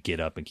motivation to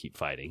get up and keep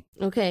fighting.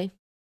 Okay.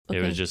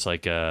 It was just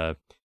like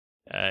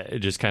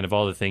just kind of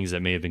all the things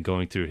that may have been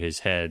going through his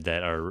head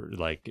that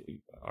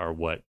are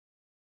what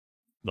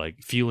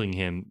like fueling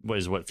him,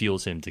 is what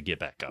fuels him to get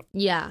back up.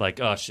 Yeah. Like,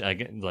 oh,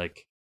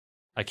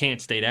 I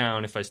can't stay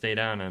down. If I stay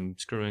down, I'm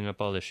screwing up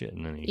all this shit.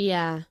 And then he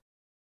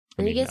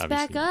gets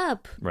back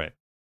up. Right.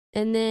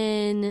 And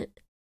then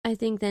I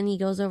think then he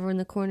goes over in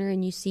the corner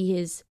and you see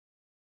his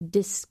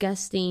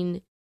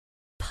disgusting,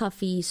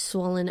 puffy,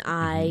 swollen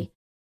eye.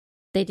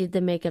 They did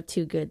the makeup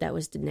too good. That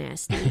was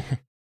nasty.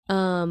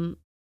 That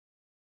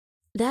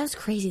was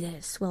crazy that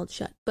it swelled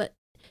shut. But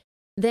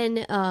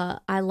then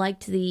I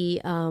liked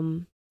the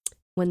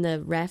when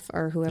the ref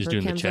or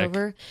whoever comes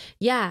over.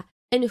 Yeah.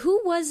 And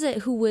who was it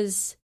who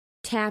was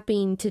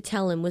tapping to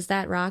tell him? Was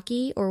that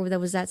Rocky or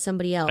was that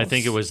somebody else? I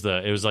think it was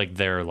their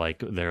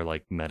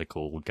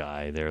medical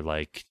guy. They're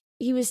like,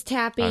 he was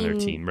tapping on their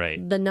team, right?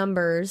 The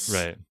numbers.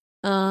 Right.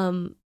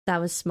 That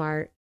was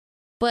smart.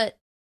 But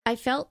I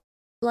felt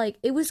like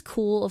it was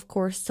cool, of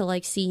course, to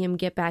like see him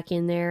get back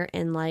in there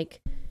and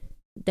like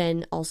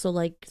then also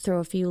like throw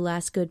a few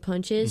last good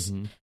punches.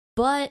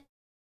 But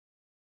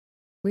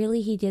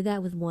really, he did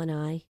that with one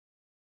eye.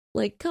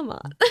 Like, come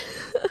on.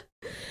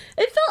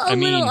 It felt a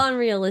little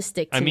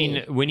unrealistic to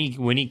me. when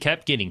he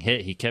kept getting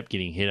hit, he kept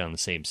getting hit on the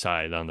same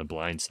side, on the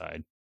blind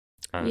side.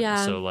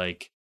 Yeah. So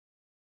like,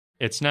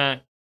 it's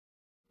not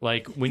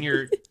like when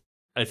you're.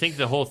 I think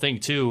the whole thing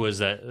too was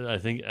that I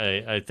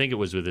think it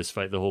was with this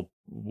fight.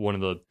 One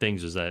of the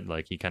things was that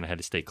like he kind of had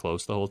to stay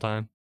close the whole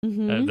time.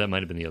 That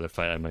might have been the other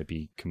fight. I might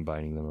be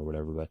combining them or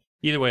whatever, but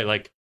either way,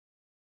 like,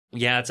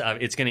 yeah,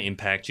 it's going to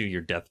impact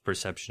your depth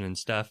perception and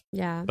stuff.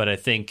 Yeah. But I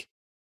think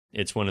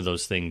it's one of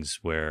those things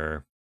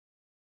where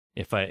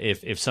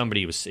if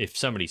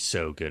somebody's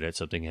so good at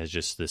something, has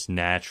just this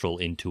natural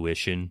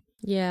intuition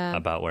Yeah.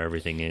 about where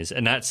everything is.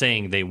 And not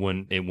saying it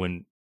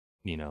wouldn't,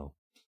 you know,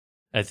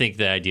 I think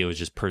the idea was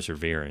just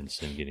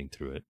perseverance in getting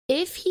through it.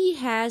 If he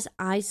has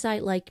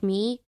eyesight like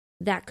me,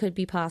 that could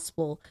be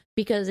possible,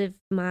 because if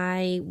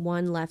my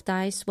one left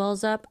eye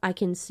swells up, I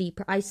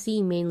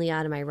see mainly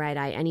out of my right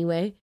eye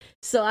anyway,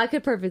 so I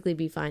could perfectly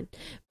be fine.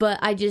 But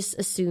I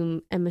just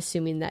am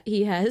assuming that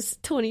he has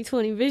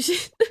 20/20 vision.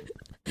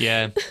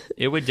 Yeah,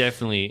 it would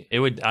definitely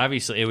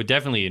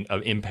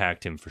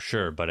impact him for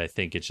sure, but I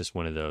think it's just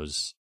one of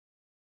those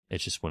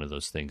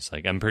things.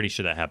 Like, I'm pretty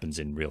sure that happens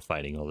in real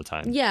fighting all the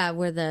time. Yeah,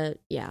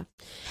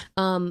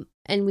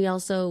 and we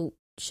also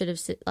should have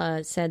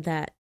said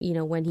that, you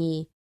know,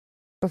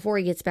 before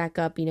he gets back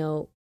up, you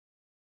know,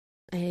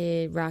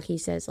 Rocky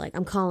says, like,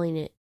 I'm calling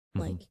it.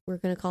 Like, we're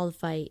going to call the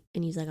fight.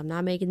 And he's like, I'm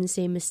not making the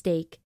same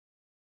mistake.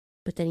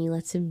 But then he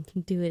lets him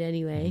do it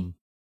anyway. And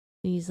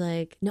he's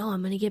like, no,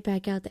 I'm going to get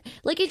back out there.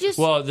 Like, it just...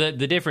 Well, the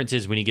difference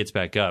is when he gets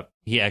back up,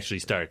 he actually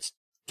starts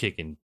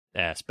kicking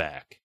ass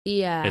back.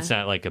 Yeah. It's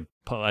not like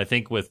I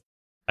think with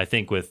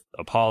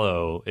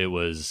Apollo, it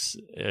was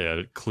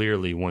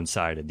clearly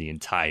one-sided the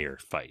entire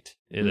fight.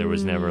 There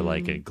was never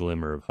like a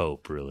glimmer of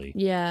hope, really.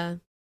 Yeah.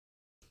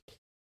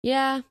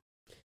 Yeah.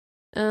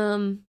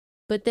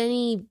 But then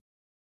he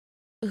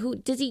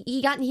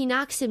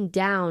knocks him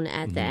down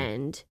at the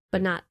end,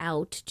 but not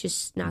out,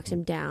 just knocks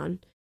him down.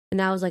 And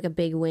that was like a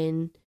big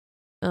win.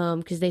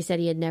 Because they said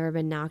he had never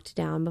been knocked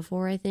down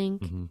before, I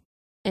think.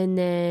 And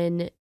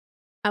then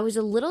I was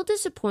a little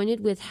disappointed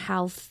with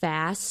how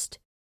fast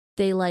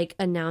they like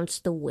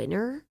announced the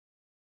winner.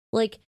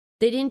 Like,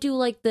 they didn't do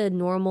like the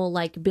normal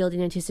like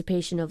building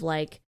anticipation of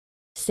like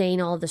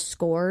saying all the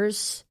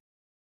scores,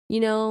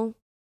 you know?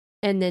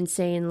 And then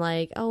saying,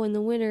 like, oh, and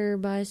the winner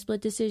by split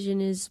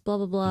decision is blah,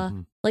 blah, blah.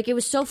 Like, it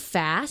was so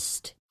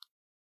fast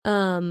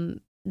that,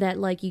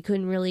 like, you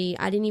couldn't really...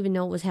 I didn't even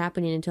know what was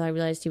happening until I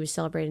realized he was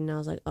celebrating. And I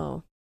was like,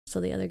 oh,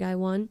 so the other guy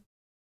won?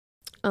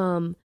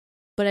 But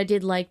I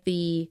did like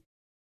the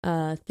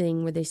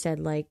thing where they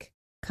said, like,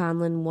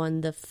 Conlon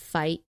won the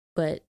fight,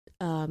 but...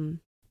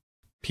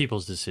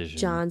 People's decision.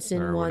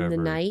 Johnson won the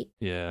night.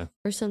 Yeah.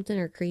 Or something,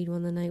 or Creed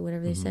won the night,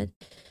 whatever they said.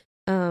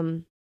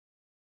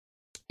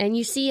 And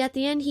you see at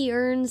the end, he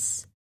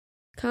earns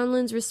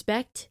Conlon's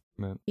respect.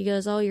 Right. He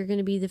goes, oh, you're going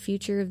to be the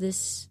future of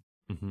this.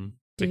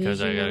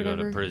 Because I got to go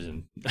to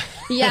prison.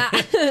 Yeah.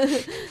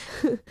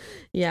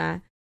 Yeah.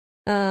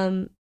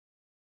 I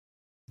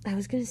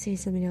was going to say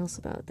something else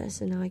about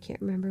this, and now I can't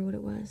remember what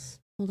it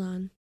was. Hold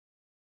on.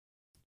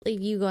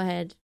 Like, you go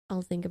ahead.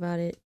 I'll think about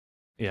it.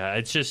 Yeah,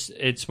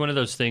 it's one of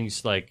those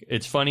things, like,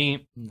 it's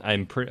funny. I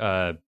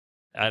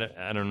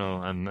don't know.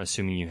 I'm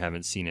assuming you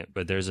haven't seen it,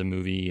 but there's a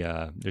movie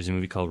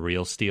called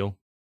Real Steel.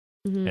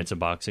 It's a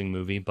boxing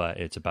movie, but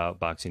it's about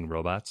boxing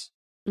robots,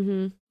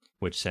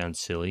 which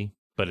sounds silly,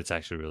 but it's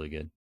actually really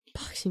good.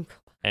 Boxing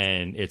robots.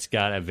 And it's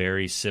got a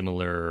really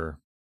similar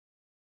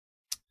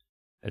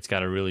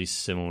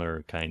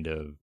kind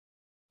of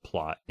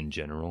plot in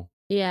general.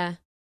 Yeah.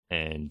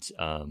 And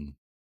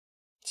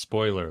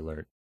spoiler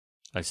alert,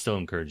 I still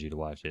encourage you to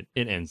watch it.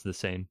 It ends the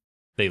same.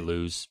 They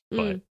lose,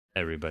 but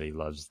everybody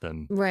loves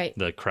them. Right.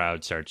 The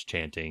crowd starts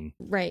chanting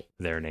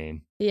their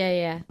name.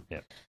 Yeah.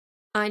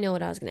 I know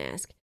what I was going to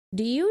ask.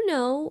 Do you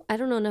know, I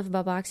don't know enough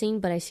about boxing,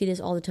 but I see this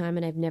all the time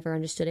and I've never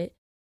understood it.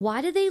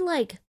 Why do they,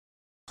 like,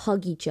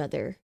 hug each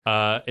other?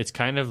 It's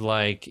kind of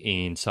like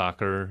in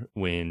soccer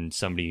when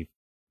somebody,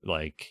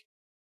 like,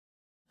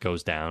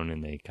 goes down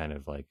and they kind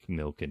of, like,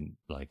 milk an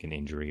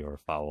injury or a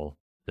foul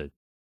to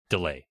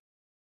delay,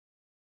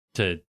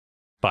 to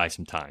buy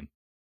some time.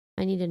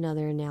 I need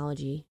another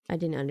analogy. I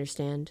didn't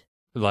understand.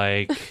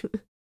 Like,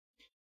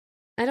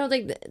 I don't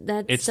think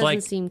that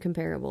doesn't seem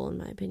comparable, in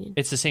my opinion.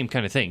 It's the same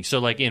kind of thing. So,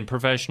 like, in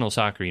professional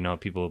soccer, you know,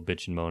 people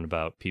bitch and moan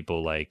about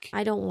people, like...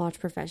 I don't watch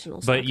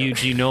professional soccer. But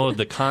you know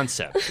the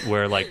concept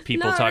where, like,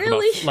 people talk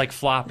about, like,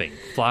 flopping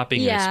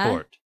in a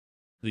sport.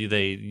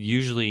 They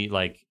usually,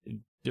 like,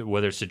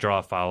 whether it's to draw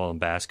a foul in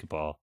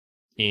basketball,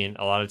 a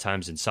lot of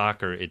times in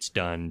soccer, it's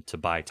done to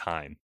buy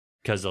time.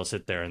 Because they'll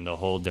sit there and they'll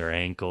hold their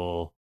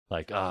ankle,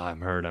 like, oh,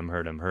 I'm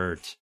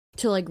hurt.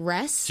 To, like,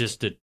 rest?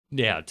 Just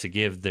to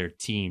give their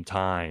team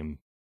time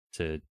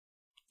to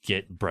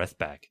get breath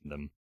back in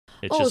them.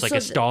 It's just like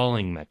a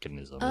stalling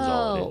mechanism is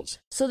all it is.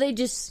 So they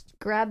just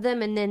grab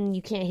them and then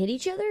you can't hit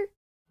each other?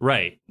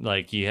 Right.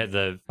 Like,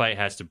 the fight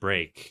has to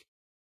break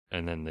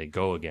and then they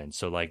go again.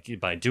 So, like,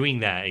 by doing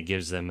that, it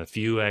gives them a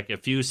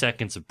few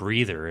seconds of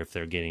breather if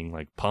they're getting,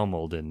 like,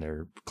 pummeled and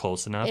they're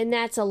close enough. And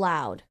that's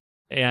allowed.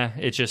 Yeah,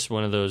 it's just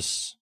one of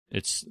those.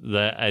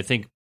 I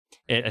think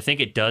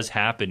it does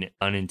happen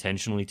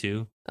unintentionally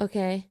too.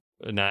 Okay.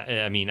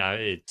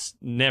 It's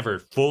never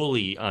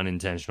fully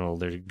unintentional.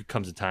 There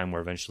comes a time where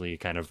eventually you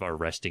kind of are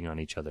resting on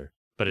each other.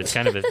 But it's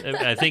kind of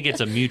I think it's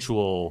a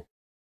mutual.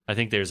 I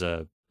think there's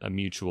a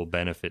mutual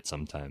benefit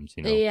sometimes.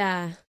 You know.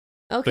 Yeah.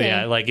 Okay. But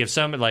yeah, like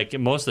if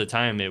most of the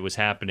time it was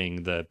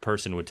happening, the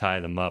person would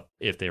tie them up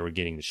if they were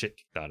getting the shit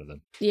kicked out of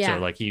them. Yeah.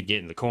 So like he'd get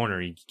in the corner,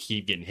 he'd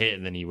keep getting hit,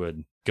 and then he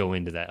would go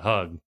into that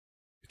hug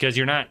because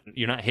you're not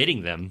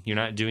hitting them, you're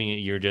not doing it.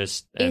 You're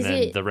just, and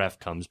then the ref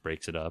comes,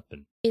 breaks it up,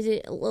 and is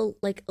it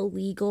like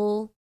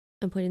illegal?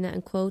 I'm putting that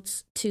in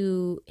quotes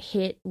to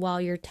hit while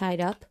you're tied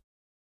up.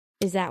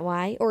 Is that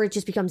why, or it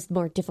just becomes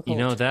more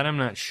difficult? That I'm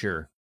not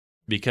sure.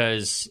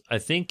 Because I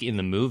think in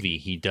the movie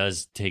he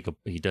does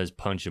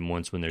punch him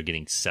once when they're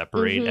getting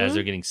separated, as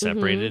they're getting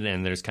separated,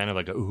 and there's kind of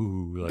like a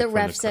ooh. Like the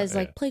ref says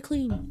like play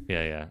clean.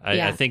 Yeah.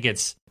 I think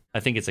it's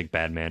like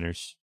bad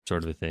manners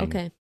sort of a thing.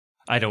 Okay.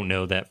 I don't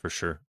know that for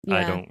sure. Yeah.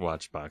 I don't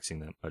watch boxing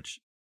that much,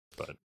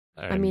 but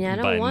I mean I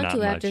don't want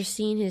to after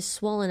seeing his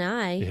swollen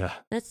eye. Yeah,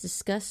 that's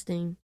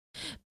disgusting.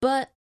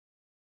 But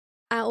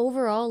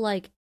overall,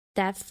 like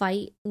that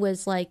fight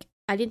was like.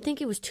 I didn't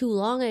think it was too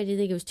long. I didn't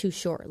think it was too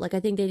short. Like, I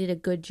think they did a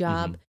good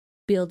job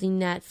building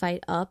that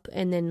fight up.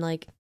 And then,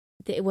 like,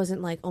 it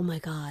wasn't like, oh, my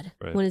God,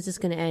 when is this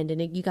going to end?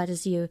 And you got to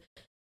see a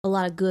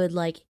lot of good,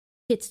 like,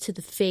 hits to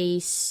the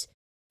face.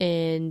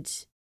 And,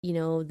 you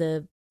know,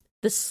 the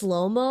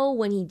slow-mo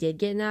when he did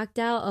get knocked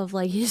out of,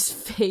 like, his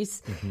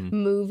face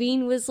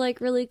moving was,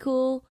 like, really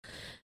cool.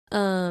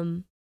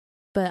 But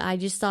I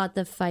just thought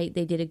the fight,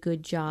 they did a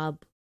good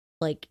job,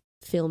 like,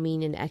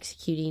 filming and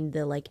executing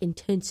the, like,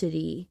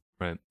 intensity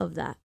of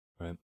that.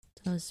 Right.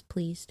 So I was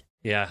pleased.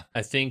 Yeah,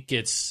 I think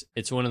it's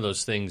one of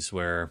those things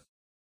where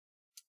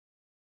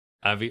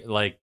once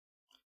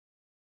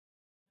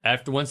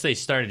they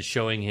started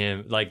showing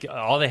him, like,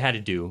 all they had to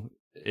do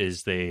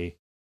is they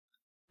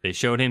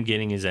showed him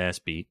getting his ass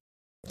beat.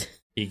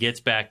 He gets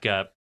back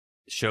up,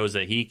 shows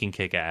that he can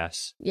kick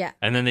ass. Yeah.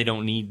 And then they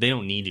don't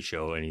need to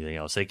show anything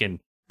else. They can,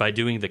 by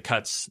doing the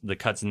cuts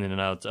in and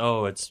outs,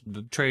 it's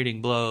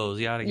trading blows,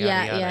 yada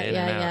yada yada, in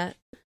and out.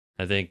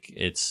 I think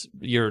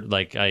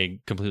I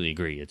completely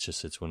agree.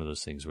 It's one of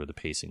those things where the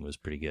pacing was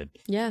pretty good.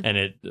 Yeah.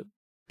 And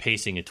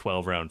pacing a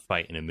 12-round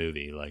fight in a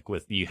movie, like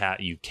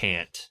you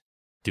can't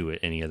do it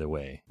any other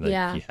way.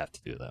 Like, you have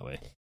to do it that way.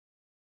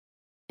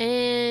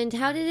 And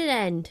how did it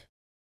end?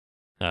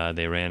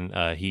 They ran,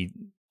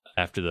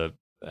 after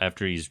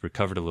he's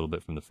recovered a little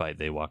bit from the fight,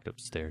 they walked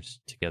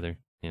upstairs together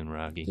in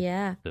Rocky.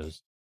 Yeah.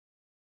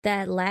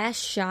 That last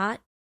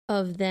shot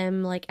of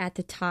them, like, at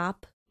the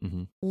top,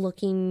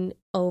 looking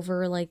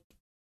over, like,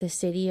 the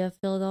city of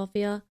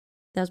Philadelphia,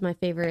 that was my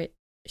favorite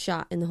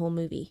shot in the whole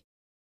movie.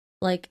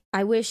 Like,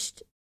 I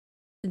wished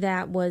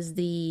that was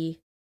the,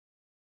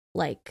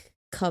 like,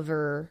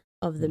 cover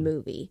of the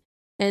movie.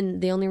 And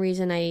the only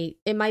reason it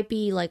might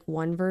be, like,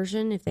 one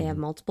version if they have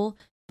multiple,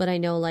 but I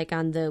know, like,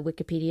 on the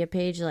Wikipedia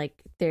page,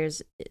 like,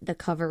 the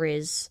cover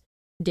is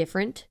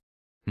different.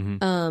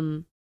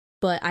 But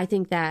I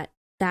think that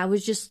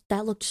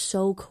looked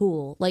so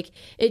cool. Like,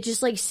 it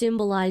just, like,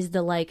 symbolized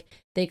the, like,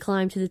 they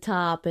climbed to the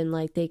top and,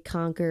 like, they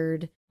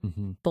conquered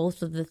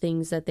both of the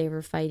things that they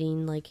were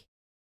fighting, like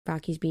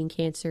Rocky's being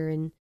cancer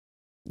and,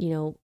 you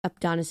know,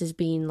 Adonis is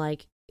being,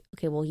 like,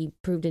 okay, well, he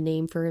proved a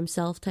name for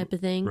himself type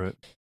of thing. Right.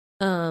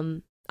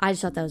 I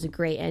just thought that was a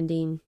great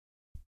ending.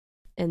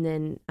 And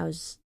then I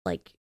was,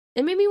 like,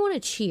 it made me want to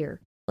cheer.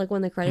 Like,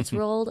 when the credits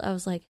rolled, I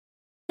was like,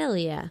 hell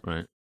yeah.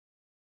 Right.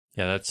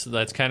 Yeah,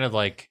 that's kind of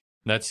like,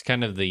 that's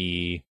kind of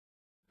the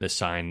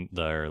sign,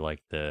 or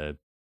like the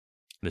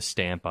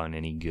stamp on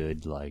any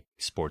good, like,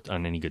 sports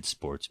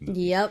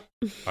movie. Yep.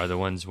 Are the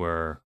ones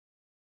where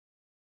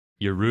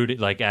you're rooting,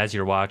 like, as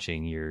you're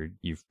watching, you're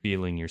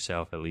feeling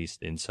yourself, at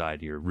least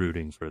inside, you're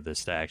rooting for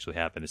this to actually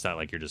happen. It's not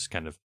like you're just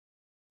kind of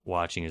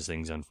watching as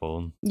things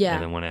unfold. Yeah.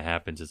 And then when it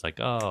happens, it's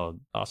like, oh,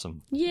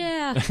 awesome.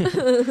 Yeah.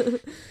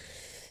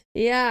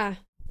 Yeah.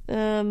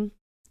 Should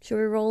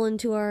we roll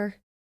into our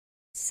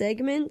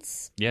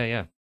segments?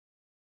 Yeah.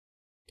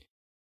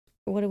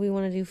 What do we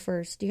want to do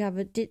first? Do you have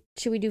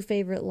should we do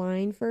favorite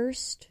line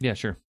first? Yeah,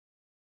 sure.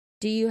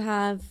 Do you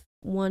have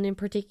one in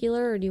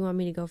particular, or do you want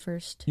me to go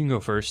first? You can go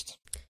first.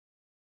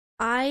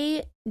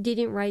 I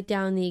didn't write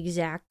down the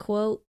exact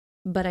quote,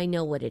 but I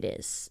know what it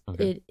is.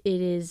 Okay.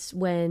 It is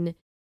when,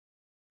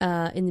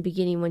 in the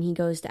beginning, when he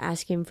goes to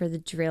ask him for the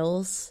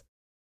drills,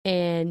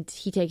 and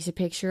he takes a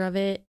picture of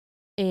it,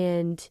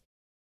 and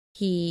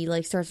he,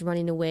 like, starts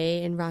running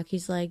away, and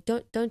Rocky's like,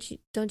 don't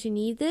you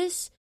need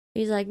this?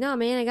 He's like, no,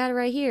 man, I got it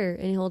right here.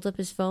 And he holds up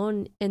his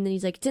phone, and then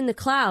he's like, it's in the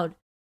cloud.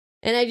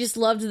 And I just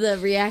loved the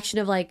reaction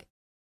of, like,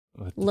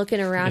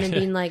 looking around and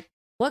being like,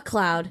 what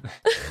cloud?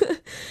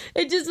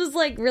 It just was,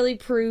 like, really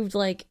proved,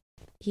 like,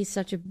 he's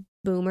such a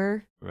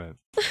boomer. Right.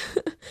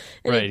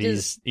 Right.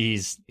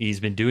 He's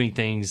been doing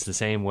things the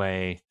same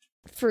way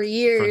for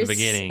years. From the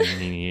beginning,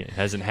 and he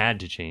hasn't had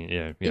to change.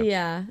 Yeah.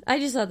 Yeah. I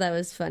just thought that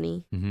was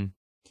funny.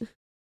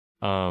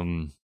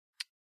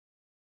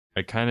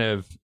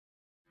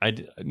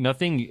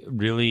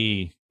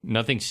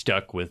 Nothing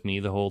stuck with me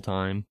the whole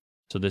time.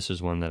 So this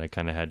is one that I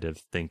kind of had to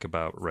think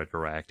about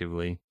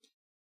retroactively.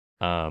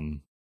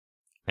 And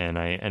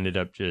I ended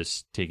up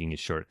just taking a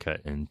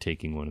shortcut and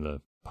taking one of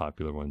the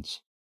popular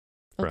ones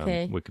from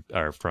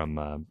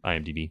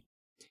IMDb.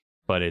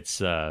 But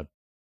it's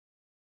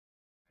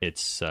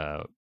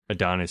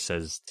Adonis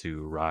says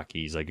to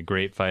Rocky, he's like, a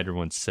great fighter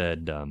once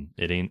said,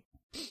 it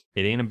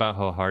ain't about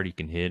how hard you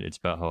can hit, it's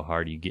about how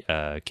hard you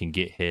can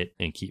get hit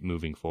and keep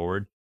moving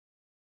forward.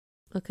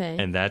 Okay.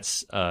 And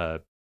that's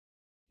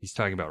he's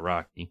talking about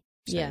Rocky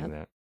saying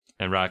that.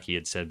 And Rocky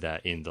had said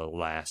that in the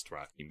last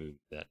Rocky movie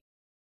that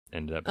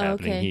ended up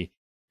happening. Okay.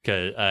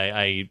 Because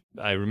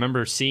I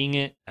remember seeing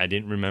it. I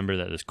didn't remember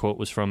that this quote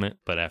was from it,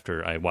 but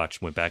after I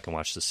went back and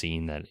watched the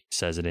scene that he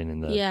says it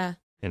in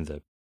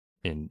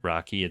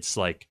Rocky, it's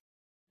like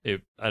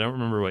I don't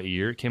remember what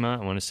year it came out.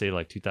 I want to say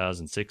like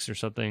 2006 or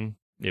something.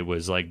 It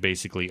was like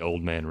basically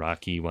old man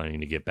Rocky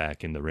wanting to get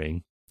back in the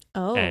ring.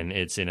 Oh. And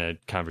it's in a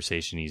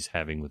conversation he's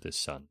having with his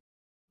son.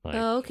 Like,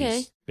 okay.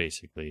 He's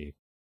basically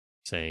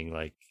saying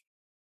like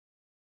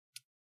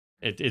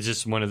it's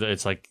just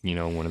it's like,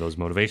 one of those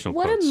motivational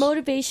What quotes. a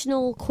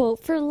motivational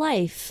quote for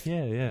life.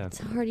 Yeah. It's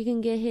hard you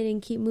can get hit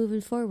and keep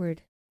moving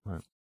forward.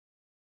 Right.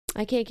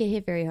 I can't get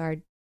hit very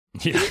hard.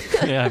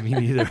 Yeah, me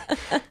neither.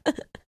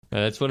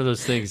 That's one of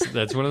those things.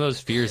 That's one of those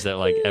fears that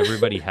like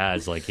everybody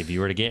has. Like if you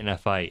were to get in a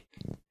fight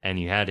and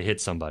you had to hit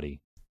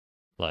somebody,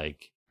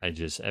 like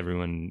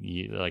everyone,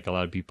 like a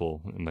lot of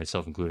people,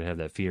 myself included, have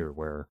that fear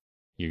where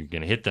you're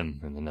going to hit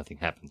them and then nothing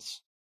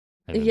happens.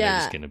 And then they're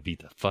just going to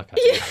beat the fuck out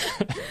of you.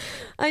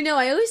 I know.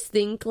 I always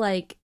think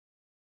like,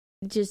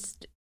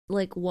 just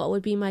like what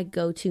would be my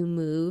go-to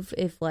move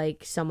if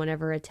like someone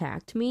ever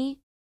attacked me?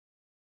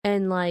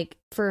 And like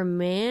for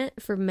men,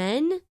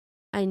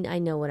 I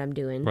know what I'm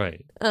doing.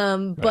 Right.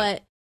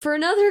 But for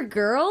another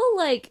girl,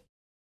 like,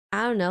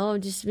 I don't know,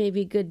 just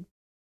maybe good.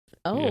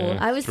 Oh, yeah,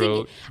 I was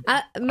thinking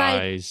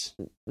eyes.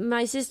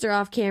 My sister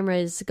off camera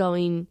is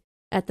going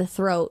at the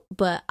throat,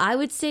 but I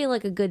would say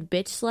like a good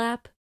bitch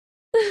slap.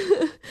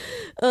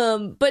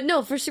 But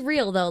no, for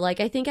real though, like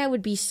I think I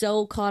would be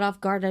so caught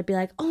off guard. I'd be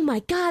like, "Oh my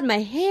god, my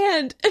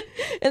hand,"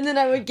 and then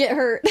I would get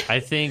hurt. I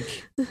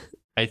think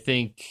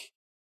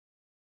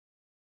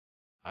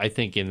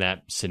in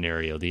that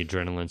scenario, the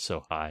adrenaline's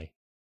so high,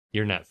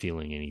 you're not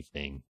feeling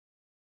anything.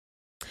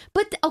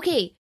 But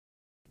okay,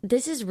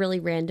 this is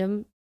really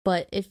random,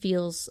 but it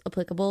feels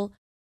applicable.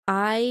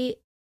 I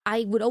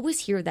would always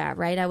hear that,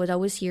 right? I would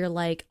always hear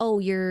like, "Oh,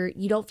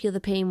 you don't feel the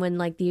pain when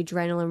like the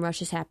adrenaline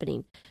rush is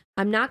happening."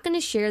 I'm not going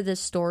to share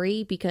this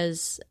story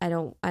because I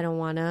don't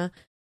want to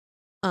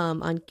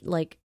on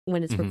like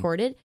when it's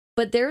recorded.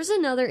 But there's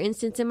another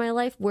instance in my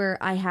life where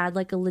I had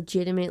like a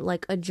legitimate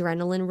like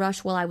adrenaline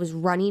rush while I was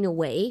running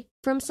away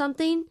from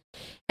something.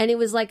 And it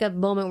was like a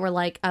moment where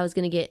like I was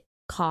going to get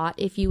caught,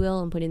 if you will.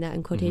 I'm putting that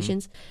in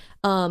quotations.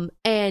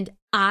 And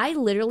I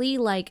literally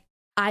like,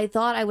 I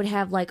thought I would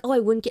have like, I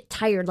wouldn't get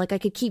tired. Like I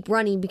could keep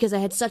running because I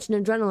had such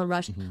an adrenaline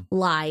rush.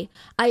 Lie.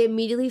 I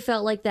immediately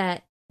felt like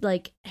that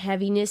like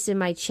heaviness in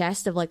my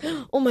chest of like,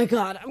 oh my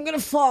God, I'm going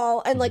to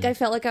fall. And like, I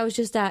felt like I was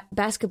just at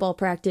basketball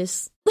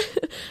practice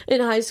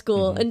in high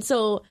school. And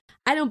so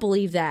I don't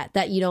believe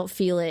that you don't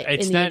feel it.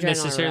 It's in the not adrenaline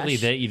necessarily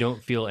rush. that you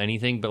don't feel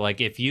anything, but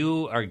like if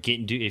you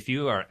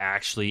are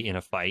actually in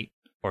a fight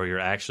or you're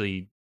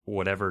actually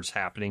whatever's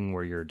happening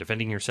where you're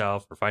defending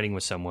yourself or fighting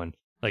with someone,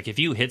 like if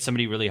you hit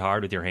somebody really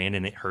hard with your hand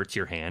and it hurts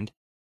your hand,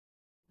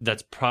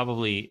 that's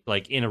probably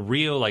like in a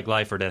real like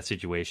life or death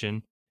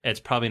situation, it's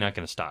probably not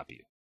going to stop you.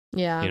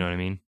 Yeah. You know what I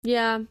mean?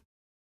 Yeah.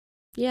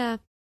 Yeah.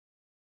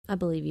 I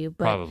believe you,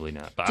 but probably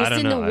not. But just I don't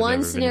in know. the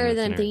one scenario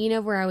that I'm thinking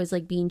of where I was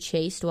like being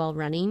chased while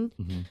running,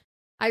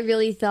 I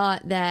really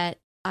thought that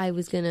I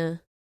was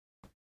gonna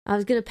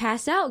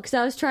pass out because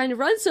I was trying to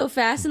run so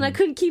fast and I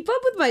couldn't keep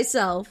up with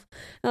myself.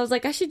 I was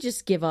like, I should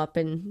just give up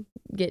and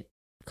get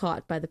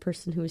caught by the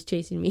person who was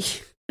chasing me.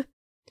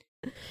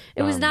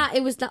 It was not.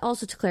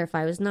 Also, to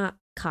clarify, it was not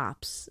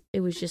cops.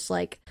 It was just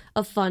like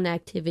a fun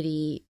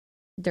activity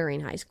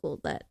during high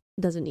school that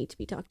doesn't need to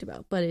be talked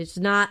about, but it's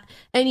not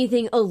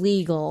anything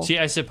illegal. See,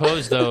 I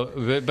suppose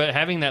though, but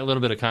having that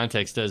little bit of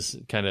context does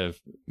kind of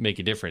make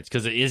a difference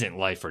because it isn't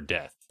life or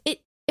death.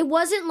 It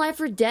wasn't life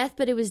or death,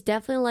 but it was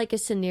definitely like a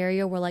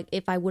scenario where like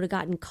if I would have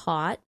gotten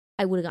caught,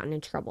 I would have gotten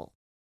in trouble,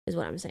 is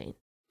what I'm saying.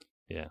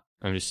 Yeah.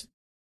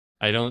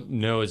 I don't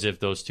know as if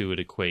those two would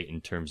equate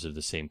in terms of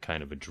the same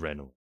kind of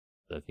adrenaline.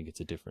 I think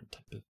it's a different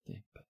type of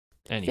thing. But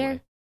anyway.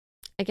 Fair.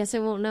 I guess I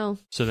won't know.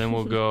 So then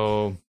we'll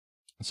go.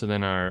 So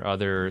then our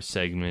other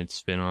segment,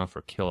 spin-off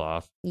or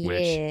kill-off,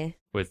 which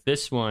with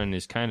this one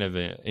is kind of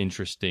an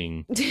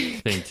interesting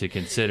thing to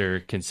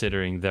consider,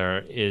 considering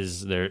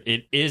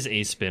it is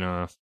a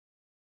spin-off.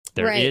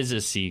 There is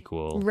a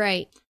sequel.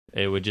 Right.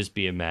 It would just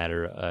be a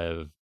matter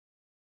of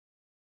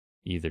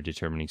either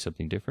determining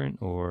something different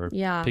or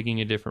picking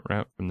a different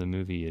route from the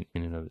movie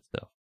in and of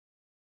itself.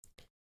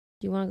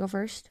 Do you want to go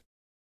first?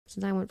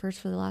 Since I went first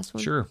for the last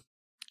one? Sure.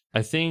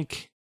 I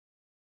think...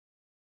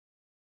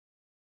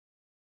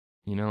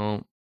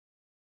 I'm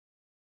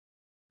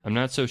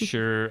not so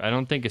sure. I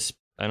don't think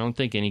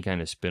any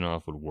kind of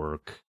spin-off would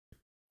work.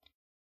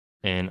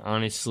 And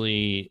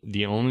honestly,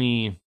 the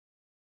only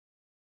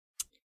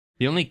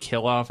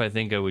kill-off I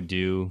think I would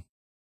do,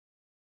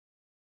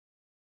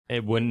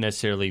 it wouldn't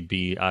necessarily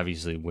be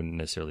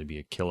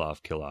a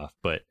kill-off,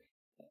 but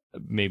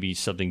maybe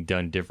something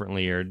done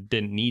differently or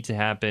didn't need to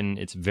happen.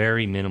 It's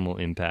very minimal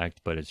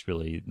impact, but it's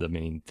really the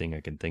main thing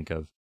I can think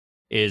of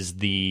is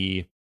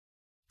the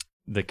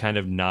kind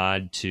of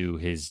nod to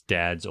his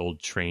dad's old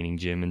training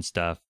gym and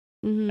stuff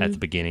at the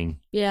beginning.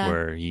 Yeah.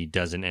 Where he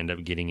doesn't end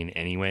up getting in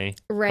anyway.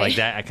 Right. Like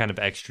that kind of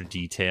extra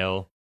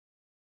detail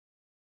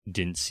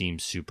didn't seem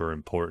super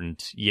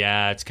important.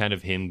 Yeah, it's kind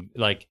of him,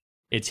 like,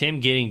 it's him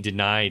getting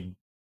denied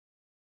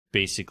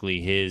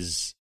basically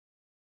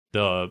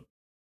the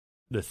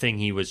thing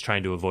he was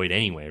trying to avoid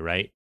anyway,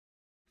 right?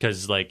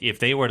 Because, like, if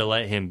they were to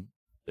let him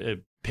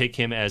pick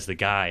him as the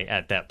guy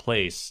at that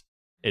place,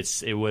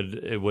 it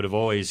would have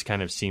always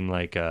kind of seemed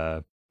like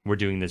we're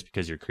doing this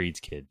because you're Creed's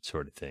kid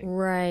sort of thing.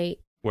 Right.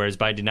 Whereas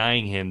by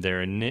denying him,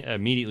 they're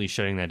immediately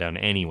shutting that down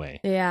anyway.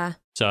 Yeah.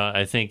 So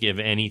I think if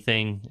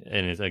anything,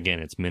 and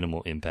it's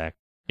minimal impact,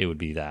 it would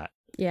be that.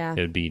 Yeah. It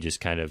would be just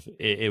kind of,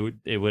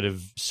 it would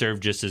have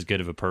served just as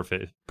good of a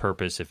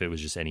purpose if it was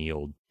just any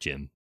old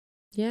gym.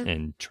 Yeah.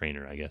 And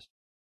trainer, I guess.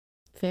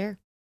 Fair.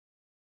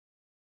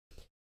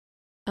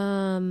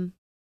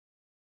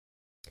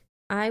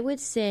 I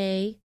would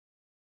say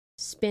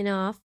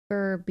spin-off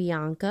for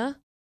Bianca.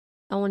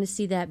 I want to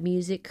see that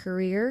music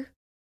career.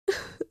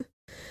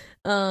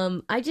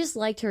 I just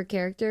liked her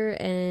character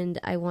and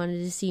I wanted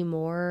to see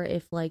more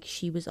if like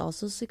she was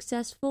also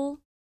successful.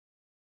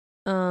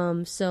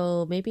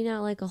 So maybe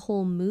not like a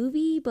whole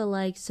movie, but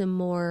like some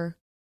more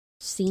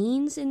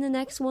scenes in the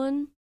next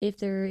one, if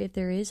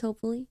there is,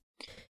 hopefully.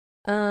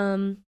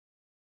 And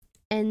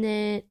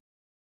then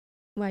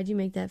why'd you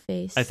make that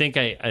face? I think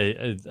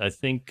I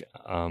think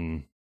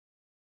I'm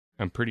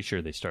pretty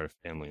sure they start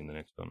a family in the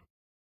next one.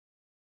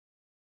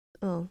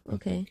 Oh,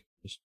 okay.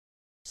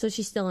 So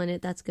she's still in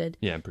it. That's good.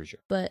 Yeah, I'm pretty sure.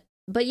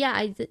 But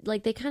yeah,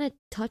 like they kind of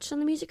touched on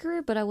the music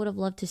career, but I would have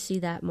loved to see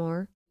that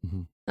more.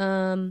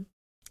 Mm-hmm.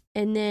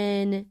 And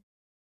then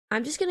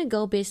I'm just gonna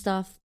go based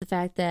off the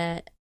fact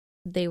that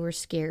they were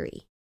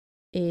scary.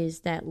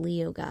 Is that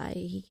Leo guy?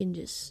 He can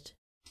just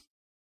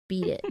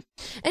beat it. And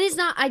it's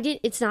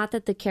not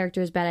that the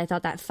character is bad. I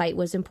thought that fight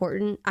was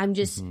important. I'm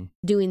just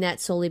doing that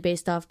solely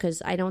based off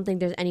because I don't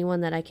think there's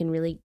anyone that I can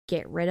really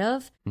get rid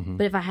of. Mm-hmm.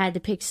 But if I had to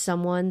pick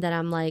someone that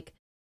I'm like,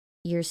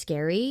 you're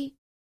scary,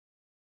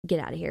 get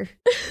out of here.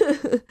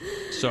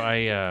 So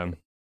I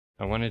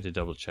wanted to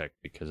double check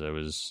because I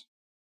was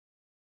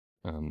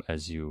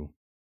as you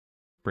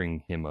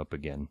bring him up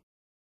again,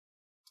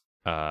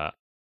 I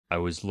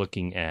was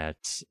looking at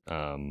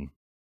the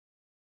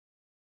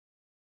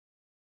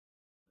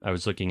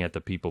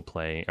people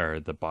play,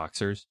 or the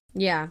boxers.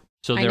 Yeah.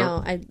 So I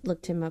know. I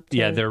looked him up too.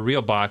 Yeah, they're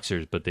real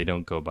boxers, but they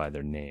don't go by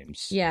their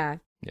names. Yeah.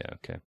 Yeah,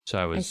 okay. So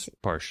I was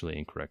partially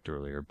incorrect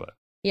earlier, but...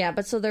 Yeah,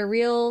 but so they're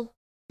real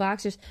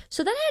boxers.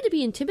 So that had to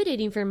be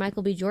intimidating for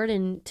Michael B.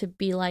 Jordan to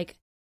be like,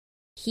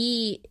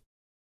 he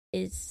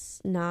is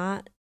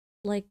not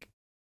like,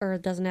 or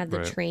doesn't have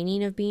the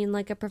training of being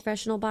like a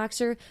professional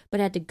boxer, but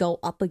had to go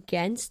up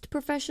against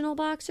professional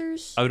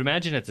boxers. I would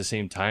imagine at the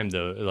same time,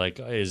 though, like,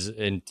 as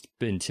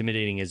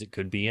intimidating as it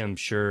could be, I'm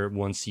sure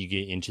once you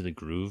get into the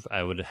groove,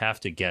 I would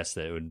have to guess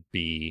that it would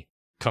be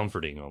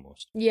comforting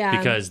almost. Yeah.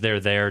 Because they're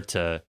there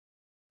to,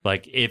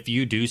 like, if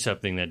you do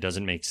something that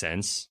doesn't make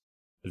sense,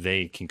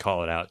 they can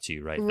call it out to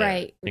you right there.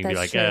 Right. They can be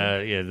like,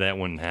 yeah, that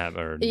wouldn't happen,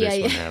 or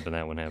this one happened,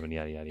 that one happened,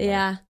 yada, yada, yada.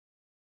 Yeah.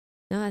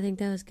 No, I think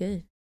that was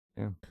good.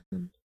 Yeah.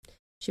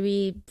 Should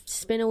we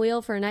spin a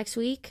wheel for next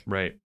week?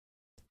 Right.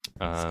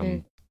 We're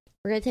going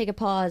to take a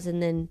pause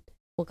and then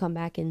we'll come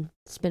back and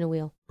spin a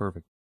wheel.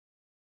 Perfect.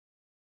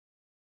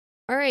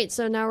 All right.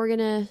 So now we're going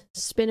to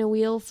spin a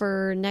wheel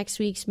for next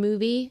week's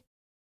movie.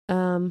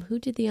 Who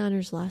did the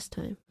honors last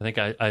time? I think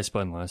I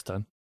spun last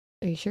time.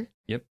 Are you sure?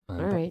 Yep.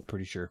 All right.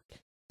 Pretty sure.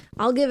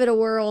 I'll give it a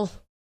whirl.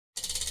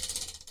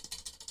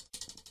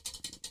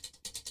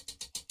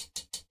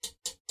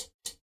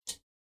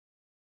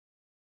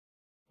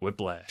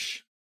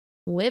 Whiplash.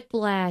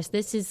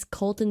 This is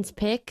Colton's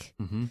pick.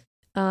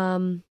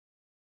 Mm-hmm.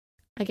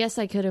 I guess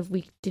I could have.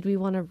 Did we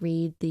want to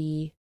read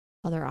the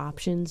other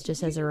options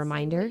just as a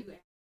reminder?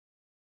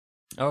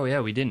 Oh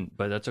yeah, we didn't,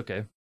 but that's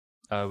okay.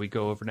 We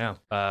go over now.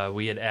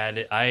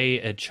 I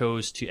had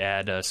chose to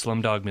add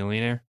Slumdog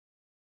Millionaire,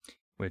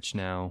 which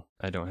now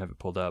I don't have it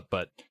pulled up,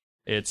 but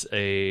it's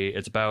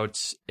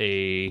about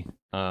a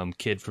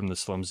kid from the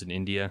slums in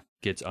India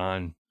gets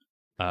on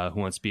Who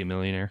Wants to Be a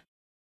Millionaire.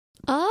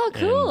 Oh,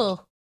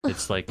 cool. And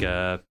it's like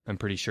I'm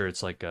pretty sure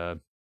it's like a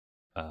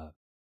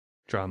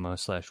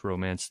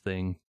drama/romance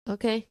thing.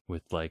 Okay.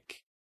 With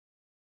like,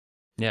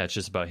 yeah, it's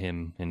just about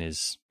him and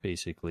his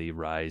basically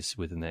rise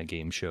within that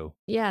game show.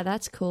 Yeah,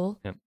 that's cool.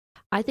 Yep.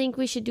 I think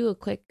we should do a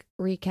quick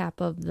recap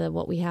of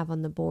what we have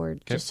on the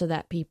board, just so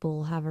that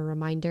people have a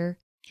reminder.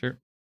 Sure.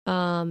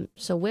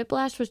 So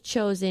Whiplash was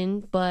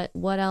chosen, but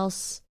what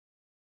else?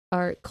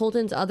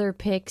 Colton's other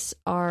picks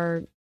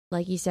are,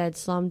 like you said,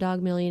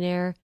 Slumdog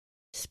Millionaire,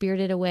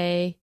 Spirited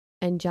Away,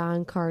 and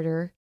John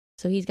Carter.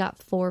 So he's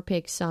got 4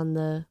 picks on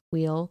the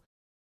wheel.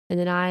 And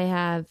then I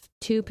have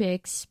 2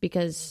 picks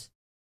because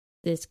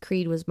this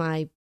Creed was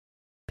my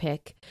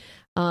pick.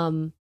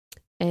 And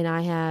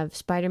I have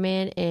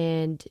Spider-Man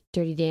and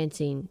Dirty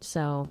Dancing.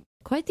 So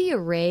quite the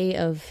array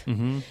of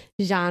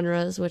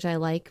genres, which I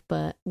like.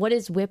 But what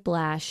is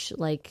Whiplash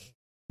like?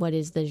 What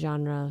is the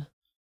genre?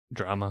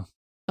 Drama.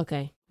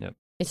 Okay. Yep.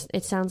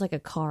 It sounds like a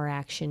car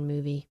action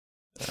movie.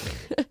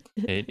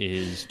 It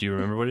is. Do you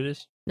remember what it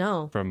is?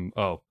 No.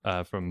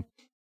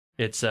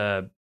 It's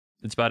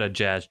about a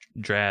jazz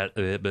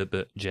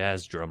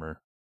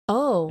drummer.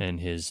 Oh. And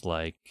his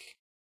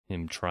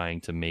him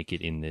trying to make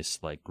it in this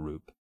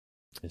group.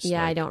 This,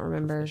 I don't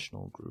remember.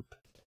 Professional group.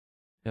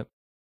 Yep.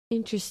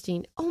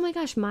 Interesting. Oh my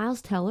gosh,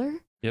 Miles Teller?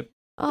 Yep.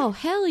 Oh,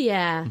 hell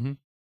yeah. Mm-hmm.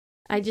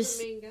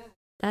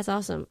 That's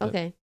awesome. Yep.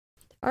 Okay.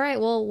 All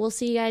right, well, we'll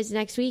see you guys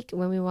next week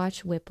when we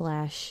watch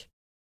Whiplash.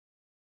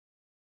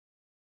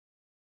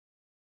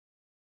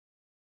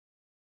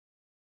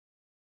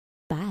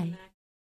 Bye.